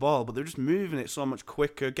keeping the ball, but they were just moving it so much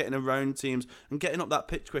quicker, getting around teams and getting up that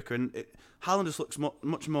pitch quicker. And Haaland just looks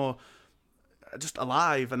much more just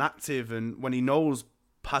alive and active, and when he knows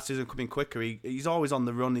passes are coming quicker, he's always on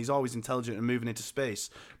the run, he's always intelligent and moving into space,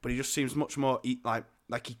 but he just seems much more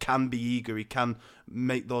like he can be eager, he can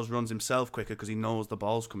make those runs himself quicker because he knows the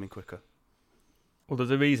ball's coming quicker. Well,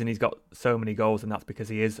 there's a reason he's got so many goals, and that's because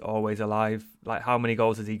he is always alive. Like, how many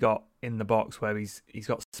goals has he got in the box where he's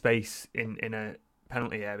got space in a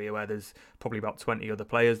penalty area where there's probably about 20 other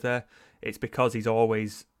players there? It's because he's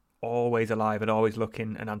always alive and always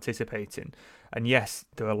looking and anticipating. And yes,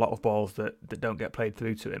 there are a lot of balls that don't get played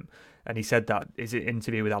through to him. And he said that his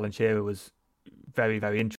interview with Alan Shearer was very,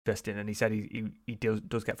 very interesting. And he said he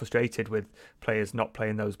does get frustrated with players not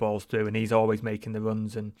playing those balls through, and he's always making the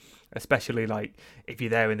runs. And especially like if you're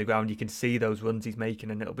there in the ground, you can see those runs he's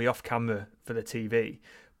making, and it'll be off camera for the TV.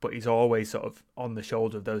 But he's always sort of on the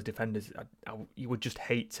shoulder of those defenders. You would just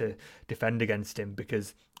hate to defend against him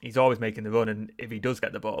because he's always making the run, and if he does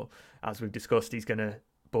get the ball, as we've discussed, he's going to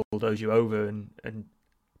bulldoze you over and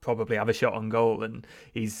probably have a shot on goal. And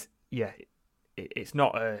it's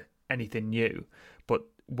not anything new, but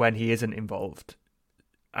when he isn't involved,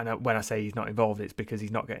 and when I say he's not involved, it's because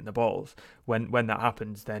he's not getting the balls. When that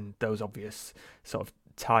happens, then those obvious sort of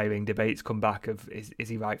tiring debates come back of is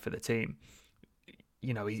he right for the team?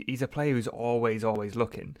 You know, he's a player who's always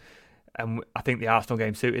looking, and I think the Arsenal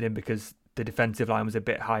game suited him because the defensive line was a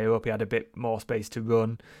bit higher up. He had a bit more space to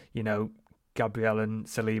run. You know, Gabriel and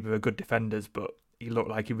Saliba are good defenders, but he looked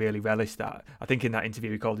like he really relished that. I think in that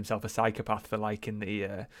interview he called himself a psychopath for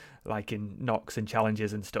liking knocks and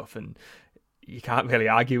challenges and stuff, and you can't really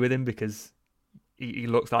argue with him because he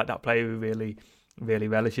looks like that player who really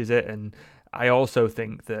relishes it. And I also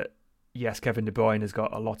think that, yes, Kevin De Bruyne has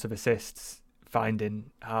got a lot of assists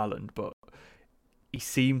finding Haaland, but he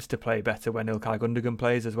seems to play better when Ilkay Gundogan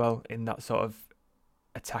plays as well in that sort of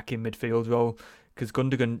attacking midfield role, because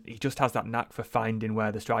Gundogan, he just has that knack for finding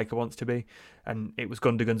where the striker wants to be, and it was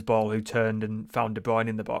Gundogan's ball who turned and found De Bruyne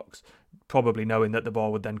in the box, probably knowing that the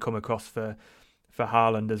ball would then come across for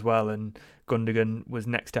Haaland as well. And Gundogan was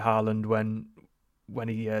next to Haaland when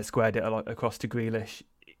he squared it across to Grealish.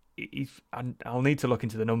 I'll need to look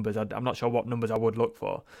into the numbers. I'm not sure what numbers I would look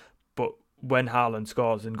for, but when Haaland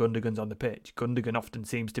scores and Gundogan's on the pitch, Gundogan often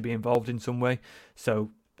seems to be involved in some way.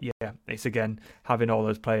 So yeah, it's again having all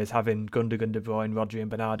those players, having Gundogan, De Bruyne, Rodri and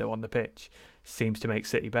Bernardo on the pitch seems to make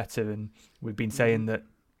City better. And we've been saying that,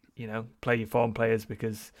 you know, play your form players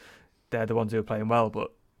because they're the ones who are playing well,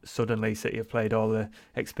 but suddenly City have played all the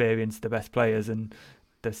experienced, the best players, and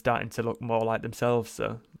they're starting to look more like themselves.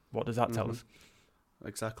 So what does that tell us?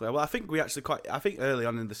 Exactly. Well, I think early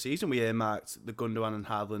on in the season we earmarked the Gundogan and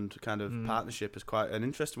Haaland kind of partnership as quite an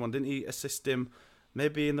interesting one. Didn't he assist him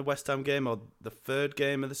maybe in the West Ham game or the third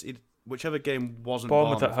game of this? Whichever game wasn't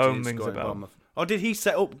Bournemouth at home rings a bell. Or did he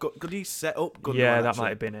set up? Could he set up Gundogan? Yeah, that might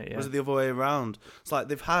have been it. Yeah. Was it the other way around? It's like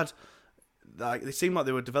they've had. Like they seem like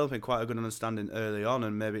they were developing quite a good understanding early on,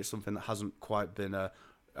 and maybe it's something that hasn't quite been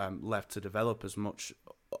left to develop as much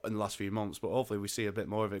in the last few months. But hopefully we see a bit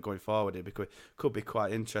more of it going forward. It could be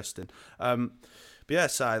quite interesting. But yeah,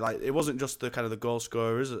 it wasn't just the kind of the goal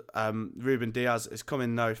scorers. Ruben Diaz is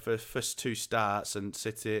coming now for his first two starts, and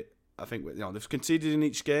City, I think, you know, they've conceded in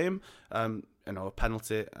each game. You know, a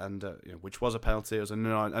penalty, and which was a penalty. It was an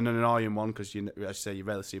annoying one because as you say, you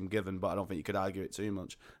rarely see them given, but I don't think you could argue it too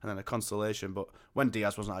much. And then a consolation, but when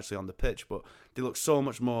Diaz wasn't actually on the pitch, but they look so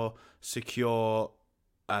much more secure,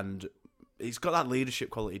 and he's got that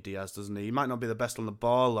leadership quality. Diaz, doesn't he? He might not be the best on the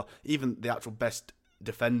ball, or even the actual best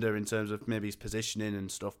defender in terms of maybe his positioning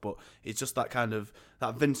and stuff, but it's just that kind of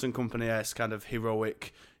that Vincent Kompany-esque kind of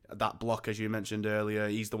heroic. That block, as you mentioned earlier,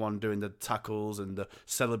 he's the one doing the tackles and the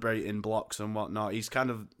celebrating blocks and whatnot. He's kind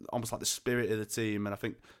of almost like the spirit of the team, and I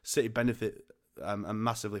think City benefit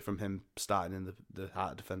massively from him starting in the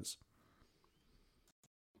heart of defence.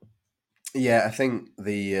 Yeah, I think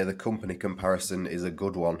the Kompany comparison is a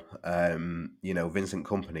good one. You know, Vincent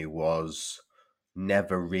Kompany was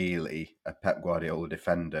never really a Pep Guardiola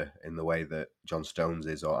defender in the way that John Stones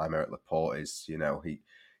is or Aymeric Laporte is. You know,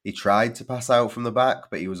 he tried to pass out from the back,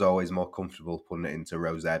 but he was always more comfortable putting it into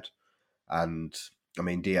Rosette. And I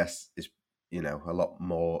mean, Diaz is, you know, a lot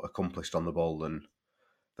more accomplished on the ball than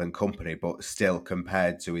Kompany, but still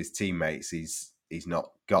compared to his teammates, he's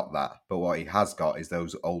not got that. But what he has got is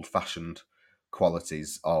those old-fashioned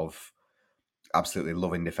qualities of absolutely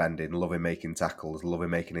loving defending, loving making tackles, loving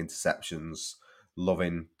making interceptions,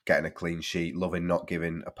 loving getting a clean sheet, loving not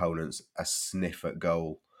giving opponents a sniff at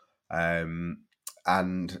goal.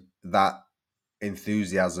 And that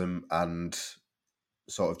enthusiasm and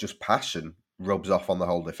sort of just passion rubs off on the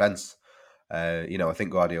whole defence. You know, I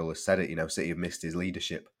think Guardiola said it, you know, City have missed his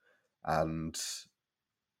leadership, and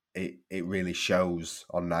it really shows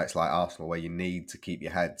on nights like Arsenal where you need to keep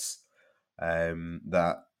your heads,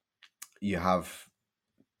 that you have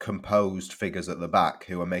composed figures at the back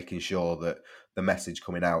who are making sure that the message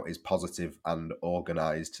coming out is positive and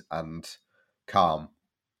organised and calm.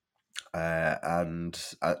 And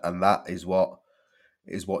that is what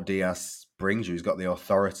Diaz brings you. He's got the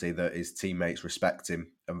authority that his teammates respect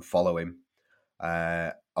him and follow him.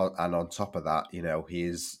 And on top of that, you know, he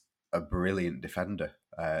is a brilliant defender.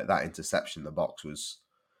 That interception in the box was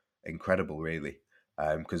incredible, really,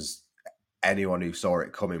 because anyone who saw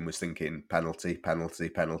it coming was thinking penalty, penalty,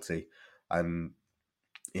 penalty. And,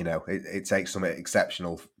 you know, it takes something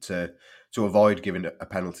exceptional to avoid giving a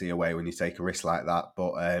penalty away when you take a risk like that.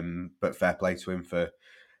 But fair play to him for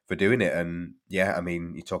doing it. And yeah, I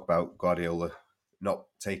mean, you talk about Guardiola not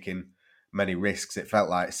taking many risks. It felt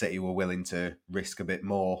like City were willing to risk a bit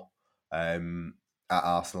more at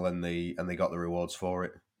Arsenal, and they got the rewards for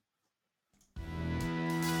it.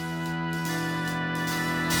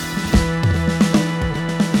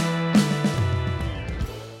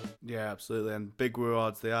 Yeah, absolutely, and big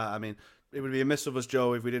rewards they are. I mean, it would be a miss of us,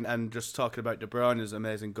 Joe, if we didn't end just talking about De Bruyne's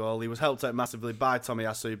amazing goal. He was helped out massively by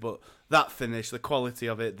Tomiyasu, but that finish, the quality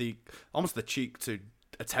of it, the almost the cheek to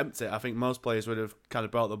attempt it. I think most players would have kind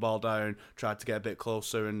of brought the ball down, tried to get a bit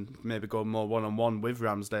closer and maybe go more one-on-one with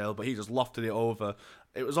Ramsdale, but he just lofted it over.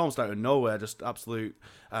 It was almost out of nowhere, just absolute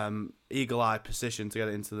eagle-eye precision to get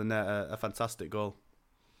it into the net. A fantastic goal.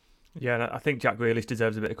 Yeah, and I think Jack Grealish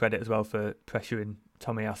deserves a bit of credit as well for pressuring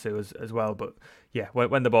Tomiyasu as well. But yeah,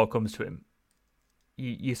 when the ball comes to him,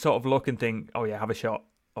 you sort of look and think, oh yeah, have a shot.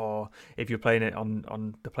 Or if you're playing it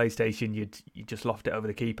on the PlayStation, you just loft it over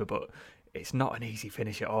the keeper. But it's not an easy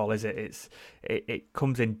finish at all, is it? It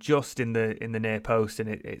comes in just in the near post, and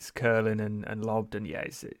it's curling and lobbed, and yeah,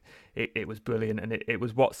 it was brilliant, and it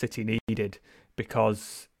was what City needed,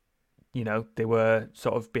 because they were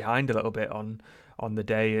sort of behind a little bit on the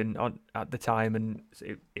day and at the time, and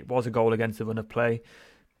it was a goal against the run of play.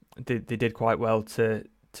 They did quite well to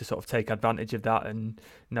sort of take advantage of that, and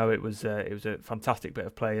no, it was a fantastic bit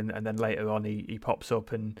of play, and then later on he pops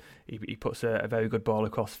up and he puts a very good ball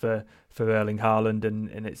across for Erling Haaland,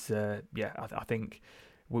 and it's I think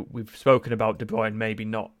we've spoken about De Bruyne maybe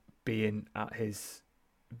not being at his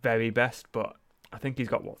very best, but I think he's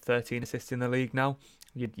got 13 assists in the league now.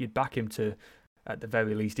 You'd back him to at the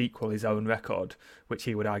very least equal his own record, which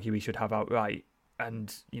he would argue he should have outright.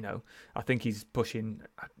 And I think he's pushing.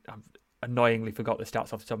 I've annoyingly forgot the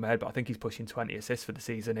stats off the top of my head, but I think he's pushing 20 assists for the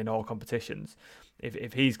season in all competitions.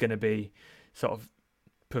 If he's going to be sort of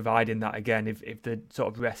providing that again, if the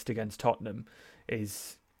sort of rest against Tottenham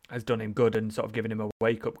has done him good and sort of given him a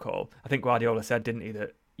wake up call. I think Guardiola said, didn't he,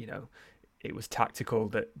 that it was tactical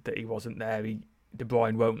that he wasn't there. De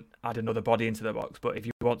Bruyne won't add another body into the box, but if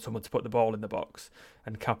you want someone to put the ball in the box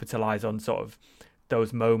and capitalise on sort of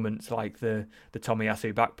those moments like the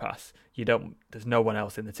Tomiyasu back pass, there's no one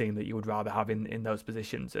else in the team that you would rather have in those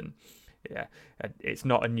positions. And yeah, it's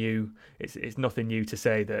nothing new to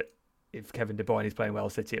say that if Kevin De Bruyne is playing well,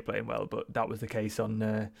 City are playing well, but that was the case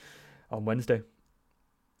on Wednesday.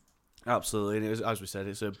 Absolutely, and it was, as we said,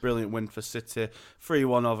 it's a brilliant win for City,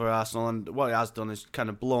 3-1 over Arsenal, and what it has done is kind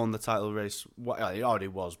of blown the title race. Well, it already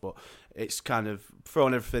was, but it's kind of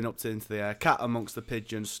thrown everything into the air. Cat amongst the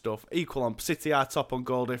pigeons stuff. Equal on City are top on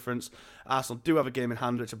goal difference. Arsenal do have a game in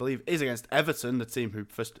hand, which I believe is against Everton, the team who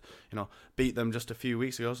first beat them just a few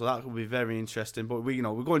weeks ago. So that will be very interesting. But we're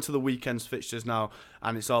going to the weekend's fixtures now,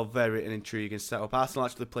 and it's all very an intriguing setup. Arsenal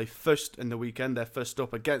actually play first in the weekend. They're first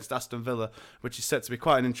up against Aston Villa, which is set to be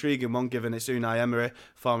quite an intriguing one, given it's Unai Emery,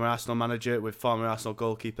 former Arsenal manager with former Arsenal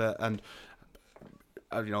goalkeeper and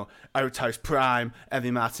outhouse prime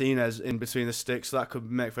Emi Martinez in between the sticks. So that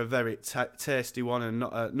could make for a very tasty one, and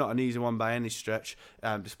not an easy one by any stretch,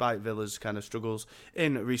 despite Villa's kind of struggles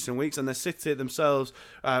in recent weeks. And the City themselves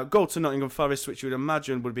go to Nottingham Forest, which you would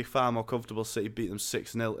imagine would be far more comfortable. City beat them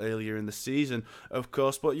 6-0 earlier in the season, of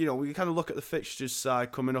course. But we kind of look at the fixtures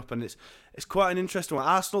side coming up, and it's quite an interesting one.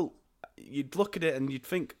 Arsenal, you'd look at it and you'd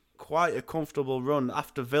think quite a comfortable run.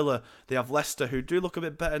 After Villa, they have Leicester, who do look a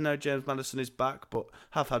bit better now James Maddison is back, but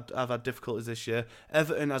have had difficulties this year.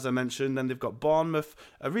 Everton, as I mentioned, then they've got Bournemouth,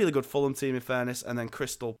 a really good Fulham team in fairness, and then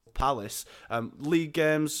Crystal Palace. League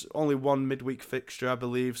games, only one midweek fixture, I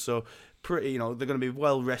believe, so pretty, they're going to be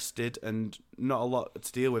well rested and not a lot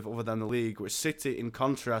to deal with other than the league. With City, in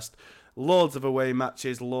contrast, loads of away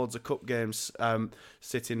matches, loads of cup games.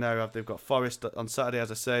 City now they've got Forest on Saturday,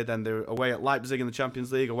 as I say. Then they're away at Leipzig in the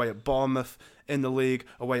Champions League, away at Bournemouth in the league,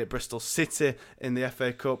 away at Bristol City in the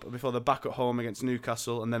FA Cup, before they're back at home against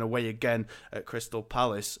Newcastle, and then away again at Crystal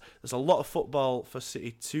Palace. There's a lot of football for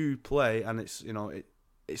City to play, and it's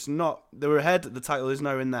not, they're ahead, the title is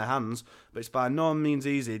now in their hands, but it's by no means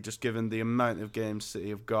easy, just given the amount of games City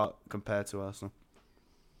have got compared to Arsenal.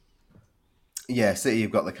 Yeah, City,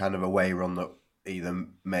 you've got the kind of away run that either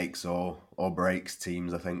makes or breaks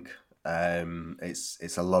teams, I think.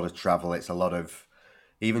 It's a lot of travel, it's a lot of,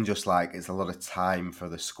 even just like, it's a lot of time for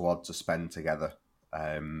the squad to spend together.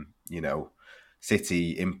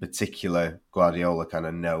 City in particular, Guardiola kind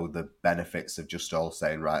of know the benefits of just all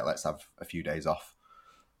saying, right, let's have a few days off.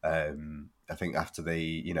 I think after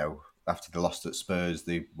the loss at Spurs,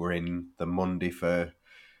 they were in the Monday for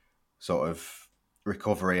sort of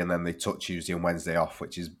recovery, and then they took Tuesday and Wednesday off,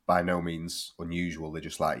 which is by no means unusual. They're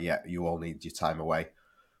just like, yeah, you all need your time away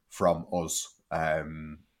from us.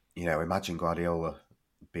 Imagine Guardiola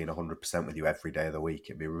being 100% with you every day of the week.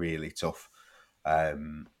 It'd be really tough.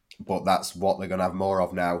 But that's what they're going to have more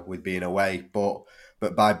of now with being away. But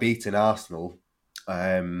by beating Arsenal,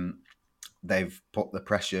 they've put the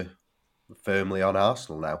pressure firmly on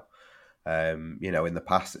Arsenal now. In the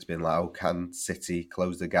past it's been like, oh, can City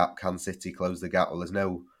close the gap? Can City close the gap? Well, there's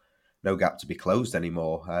no gap to be closed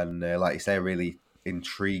anymore. And like you say, a really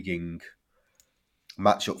intriguing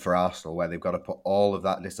matchup for Arsenal where they've got to put all of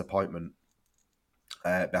that disappointment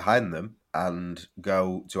behind them and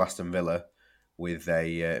go to Aston Villa with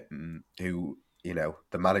a who,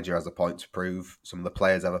 the manager has a point to prove, some of the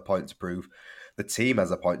players have a point to prove, the team has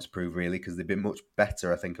a point to prove, really, because they've been much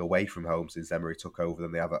better, I think, away from home since Emery took over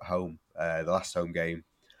than they have at home. The last home game,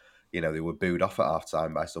 they were booed off at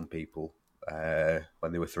half-time by some people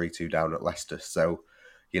when they were 3-2 down at Leicester. So,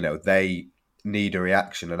 they need a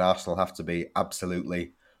reaction and Arsenal have to be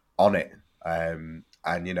absolutely on it. And,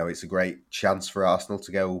 it's a great chance for Arsenal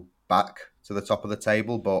to go back to the top of the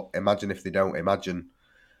table. But imagine if they don't. Imagine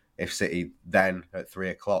if City then at 3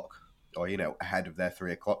 o'clock or, ahead of their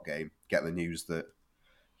 3 o'clock game, get the news that,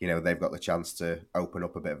 they've got the chance to open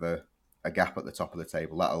up a bit of a gap at the top of the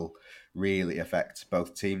table. That'll really affect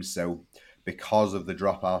both teams. So because of the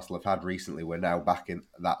drop Arsenal have had recently, we're now back in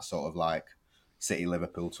that sort of like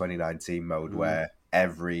City-Liverpool 2019 mode where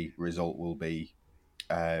every result will be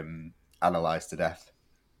analysed to death.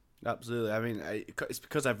 Absolutely. I mean, it's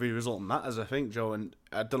because every result matters, I think, Joe, and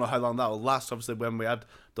I don't know how long that will last. Obviously, when we had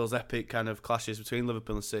those epic kind of clashes between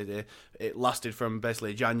Liverpool and City, it lasted from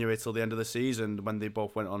basically January till the end of the season when they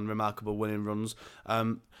both went on remarkable winning runs.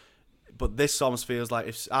 But this almost feels like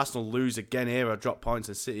if Arsenal lose again here or drop points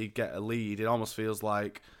and City get a lead, it almost feels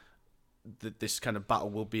like this kind of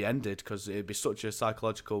battle will be ended because it'd be such a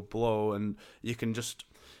psychological blow, and you can just,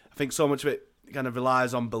 I think so much of it kind of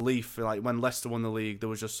relies on belief. Like when Leicester won the league, there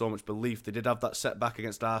was just so much belief. They did have that setback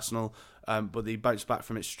against Arsenal, but they bounced back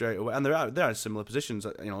from it straight away. And they're in similar positions.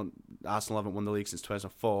 Arsenal haven't won the league since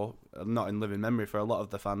 2004, not in living memory for a lot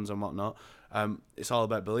of the fans and whatnot. It's all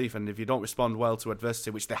about belief, and if you don't respond well to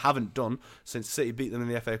adversity, which they haven't done since City beat them in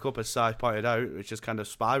the FA Cup, as Si pointed out, which has kind of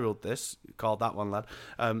spiralled this, called that one, lad.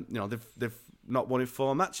 They've not won in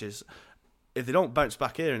 4 matches. If they don't bounce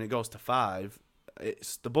back here and it goes to 5,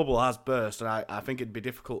 the bubble has burst, and I think it'd be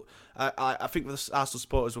difficult. I think the Arsenal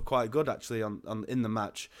supporters were quite good actually in the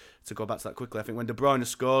match. To go back to that quickly, I think when De Bruyne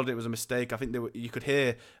scored, it was a mistake. I think you could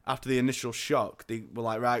hear after the initial shock, they were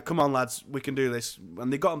like, "Right, come on, lads, we can do this,"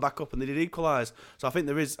 and they got them back up and they did equalise. So I think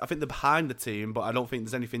they're behind the team, but I don't think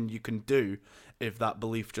there's anything you can do if that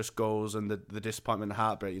belief just goes and the disappointment and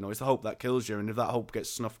heartbreak. It's the hope that kills you, and if that hope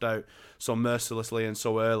gets snuffed out so mercilessly and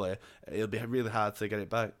so early, it'll be really hard to get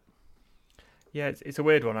it back. Yeah, it's a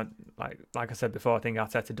weird one. Like I said before, I think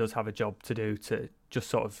Arteta does have a job to do to just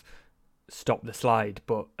sort of stop the slide.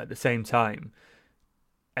 But at the same time,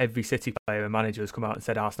 every City player and manager has come out and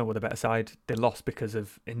said Arsenal were the better side. They lost because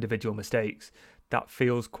of individual mistakes. That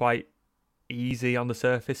feels quite easy on the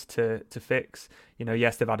surface to fix.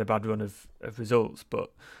 Yes, they've had a bad run of results,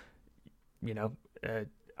 but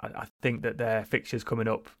I think that their fixtures coming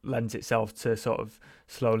up lends itself to sort of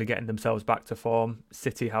slowly getting themselves back to form.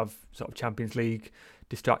 City have sort of Champions League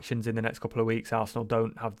distractions in the next couple of weeks. Arsenal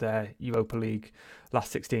don't have their Europa League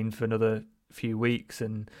last 16 for another few weeks,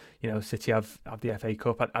 and City have the FA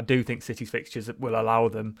Cup. I do think City's fixtures will allow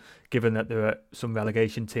them, given that there are some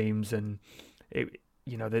relegation teams, and I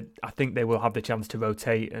think they will have the chance to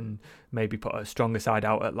rotate and maybe put a stronger side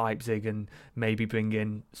out at Leipzig and maybe bring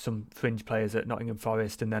in some fringe players at Nottingham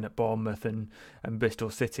Forest and then at Bournemouth and Bristol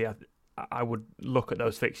City. I would look at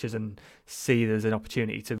those fixtures and see there's an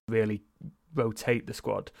opportunity to really rotate the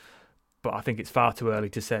squad. But I think it's far too early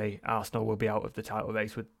to say Arsenal will be out of the title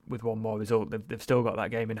race with one more result. They've still got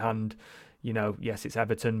that game in hand. Yes, it's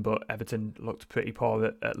Everton, but Everton looked pretty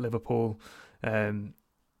poor at Liverpool. I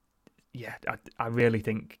really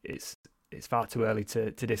think it's far too early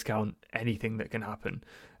to discount anything that can happen.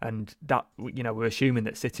 And that, we're assuming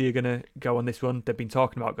that City are going to go on this run. They've been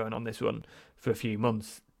talking about going on this run for a few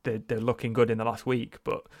months. They're looking good in the last week,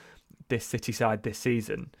 but this City side this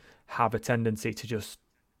season have a tendency to just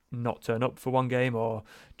not turn up for one game, or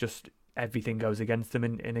just everything goes against them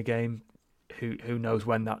in a game. Who knows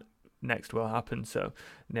when that next will happen. So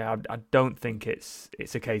I don't think it's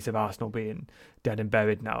a case of Arsenal being dead and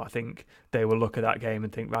buried now. I think they will look at that game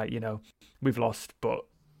and think, right, we've lost, but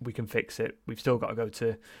we can fix it. We've still got to go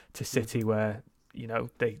to City, where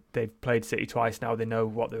they've played City twice now. They know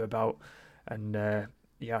what they're about, and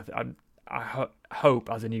I hope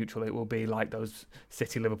as a neutral it will be like those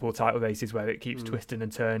City-Liverpool title races where it keeps twisting and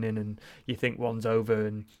turning and you think one's over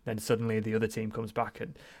and then suddenly the other team comes back,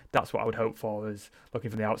 and that's what I would hope for. As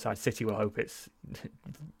looking from the outside, City will hope it's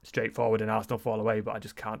straightforward and Arsenal fall away, but I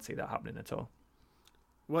just can't see that happening at all.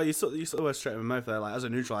 Well, you sort of went straight in my mouth there. Like, as a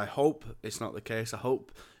neutral, I hope it's not the case. I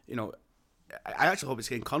hope, I actually hope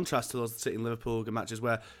it's in contrast to those City and Liverpool matches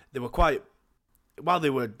where they were quite, while they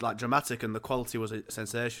were like dramatic and the quality was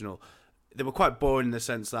sensational, they were quite boring in the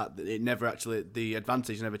sense that it never actually, the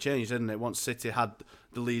advantage never changed, didn't it? Once City had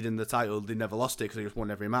the lead in the title, they never lost it because they just won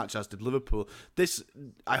every match, as did Liverpool. This,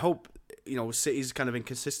 I hope, City's kind of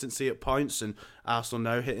inconsistency at points and Arsenal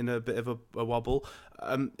now hitting a bit of a wobble.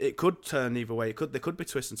 It could turn either way. There could be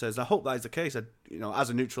twists and turns. I hope that is the case. As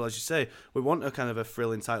a neutral, as you say, we want a kind of a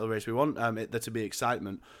thrilling title race. We want there to be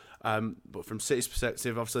excitement. But from City's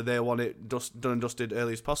perspective, obviously they want it done and dusted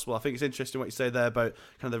early as possible. I think it's interesting what you say there about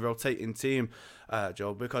kind of the rotating team,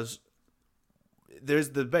 Joe, because there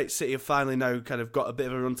is the debate. City have finally now kind of got a bit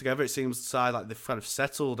of a run together. It seems like they've kind of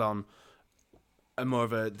settled on a more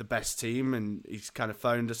of the best team, and he's kind of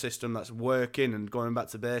found a system that's working and going back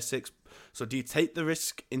to basics. So do you take the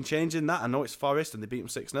risk in changing that? I know it's Forest and they beat them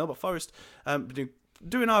 6-0, but Forest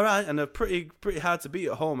doing all right and are pretty hard to beat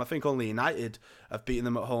at home. I think only United have beaten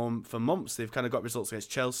them at home for months. They've kind of got results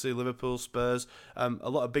against Chelsea, Liverpool, Spurs, a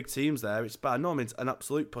lot of big teams there. It's by no means an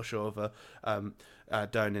absolute pushover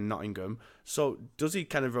down in Nottingham. So does he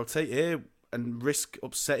kind of rotate here and risk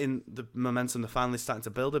upsetting the momentum they're finally starting to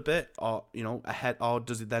build a bit, or ahead, or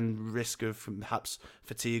does he then risk of perhaps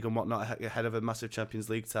fatigue and whatnot ahead of a massive Champions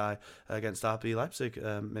League tie against RB Leipzig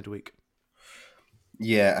midweek?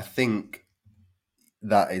 Yeah, I think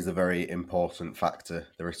that is a very important factor,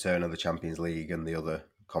 the return of the Champions League and the other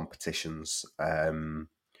competitions. When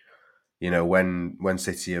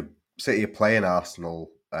City are playing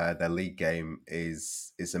Arsenal, their league game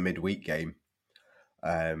is a midweek game.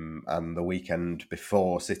 And the weekend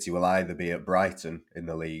before, City will either be at Brighton in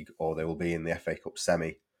the league or they will be in the FA Cup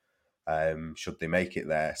semi, should they make it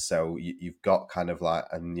there. So you've got kind of like,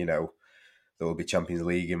 and there will be Champions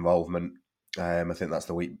League involvement. I think that's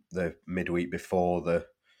the midweek before the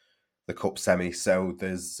cup semi. So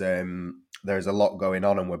there's a lot going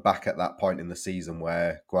on, and we're back at that point in the season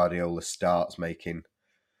where Guardiola starts making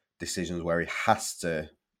decisions where he has to,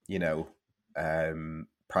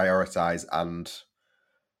 prioritize and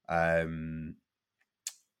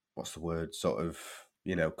what's the word? Sort of,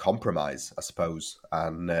 compromise, I suppose,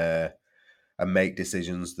 and make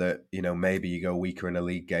decisions that maybe you go weaker in a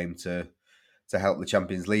league game to help the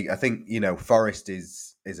Champions League. I think Forest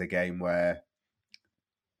is a game where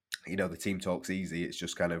the team talks easy. It's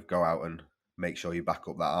just kind of go out and make sure you back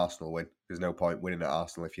up that Arsenal win. There's no point winning at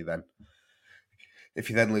Arsenal if you then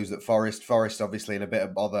lose at Forest. Forest obviously in a bit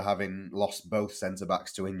of bother, having lost both centre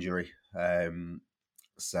backs to injury.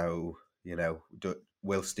 So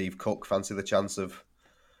will Steve Cook fancy the chance of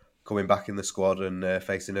coming back in the squad and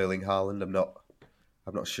facing Erling Haaland? I'm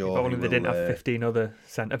not sure. If only they didn't have 15 other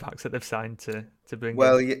centre backs that they've signed to bring.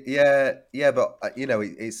 Well, in. yeah, but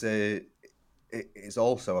it's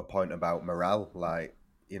also a point about morale. Like,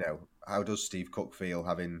 how does Steve Cook feel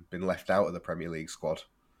having been left out of the Premier League squad?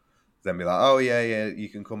 Then be like, oh yeah, you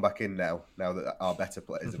can come back in now that our better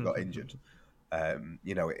players have got injured.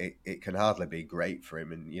 It can hardly be great for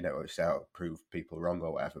him, and it's out to prove people wrong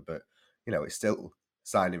or whatever. But it's still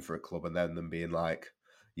signing for a club and then them being like,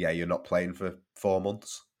 yeah, you're not playing for 4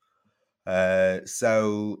 months.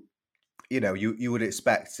 So you would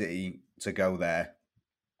expect City to go there.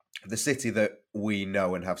 The City that we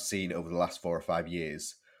know and have seen over the last 4 or 5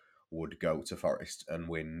 years would go to Forest and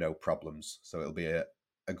win no problems. So it'll be a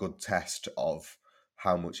good test of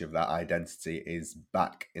how much of that identity is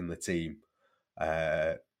back in the team.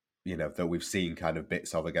 That we've seen kind of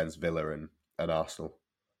bits of against Villa and Arsenal.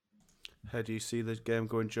 How do you see the game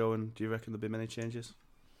going, Joe? And do you reckon there'll be many changes?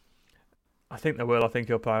 I think there will. I think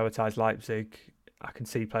he'll prioritise Leipzig. I can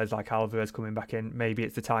see players like Alvarez coming back in. Maybe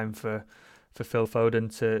it's the time for Phil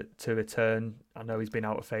Foden to return. I know he's been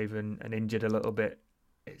out of favour and injured a little bit.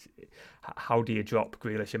 How do you drop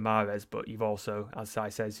Grealish and Mahrez? But you've also, as Si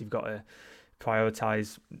says, you've got to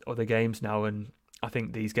prioritise other games now. And I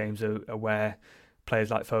think these games are where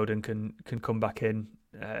players like Foden can come back in.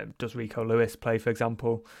 Does Rico Lewis play, for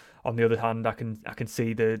example? On the other hand, I can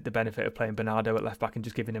see the benefit of playing Bernardo at left back and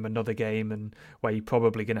just giving him another game, and where you're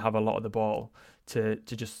probably going to have a lot of the ball to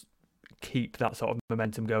just keep that sort of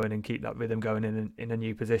momentum going and keep that rhythm going in a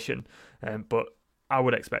new position. But I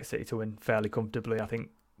would expect City to win fairly comfortably. I think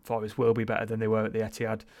Forest will be better than they were at the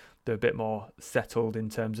Etihad. They're a bit more settled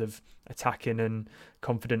in terms of attacking and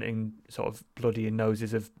confident in sort of bloodying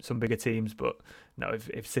noses of some bigger teams. But no,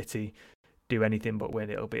 if City do anything but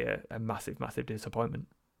win, it'll be a massive, massive disappointment.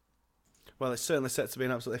 Well, it's certainly set to be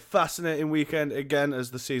an absolutely fascinating weekend again as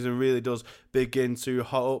the season really does begin to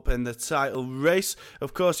hot up in the title race.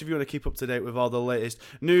 Of course, if you want to keep up to date with all the latest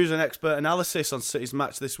news and expert analysis on City's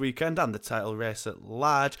match this weekend and the title race at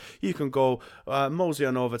large, you can go mosey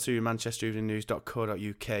on over to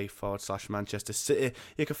manchestereveningnews.co.uk/Manchester City.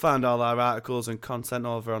 You can find all our articles and content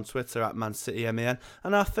over on Twitter at ManCityMAN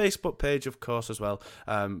and our Facebook page, of course, as well,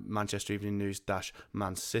 Manchester Evening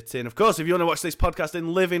News-Man City. And of course, if you want to watch this podcast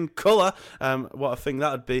in living colour, what a thing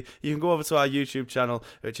that would be, you can go over to our YouTube channel,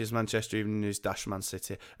 which is Manchester Evening News-Man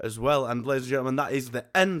City as well. And ladies and gentlemen, that is the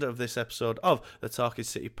end of this episode of the Talking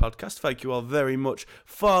City podcast. Thank you all very much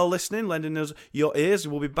for listening, lending us your ears.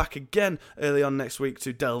 We'll be back again early on next week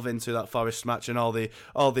to delve into that Forest match and all the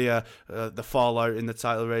fallout in the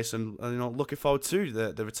title race, and looking forward to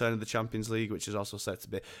the return of the Champions League, which is also set to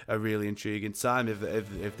be a really intriguing time.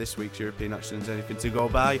 If this week's European action is anything to go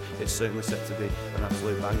by, it's certainly set to be an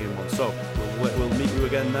absolute banging one. So we'll meet you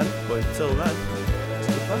again then, but until then,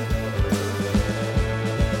 goodbye.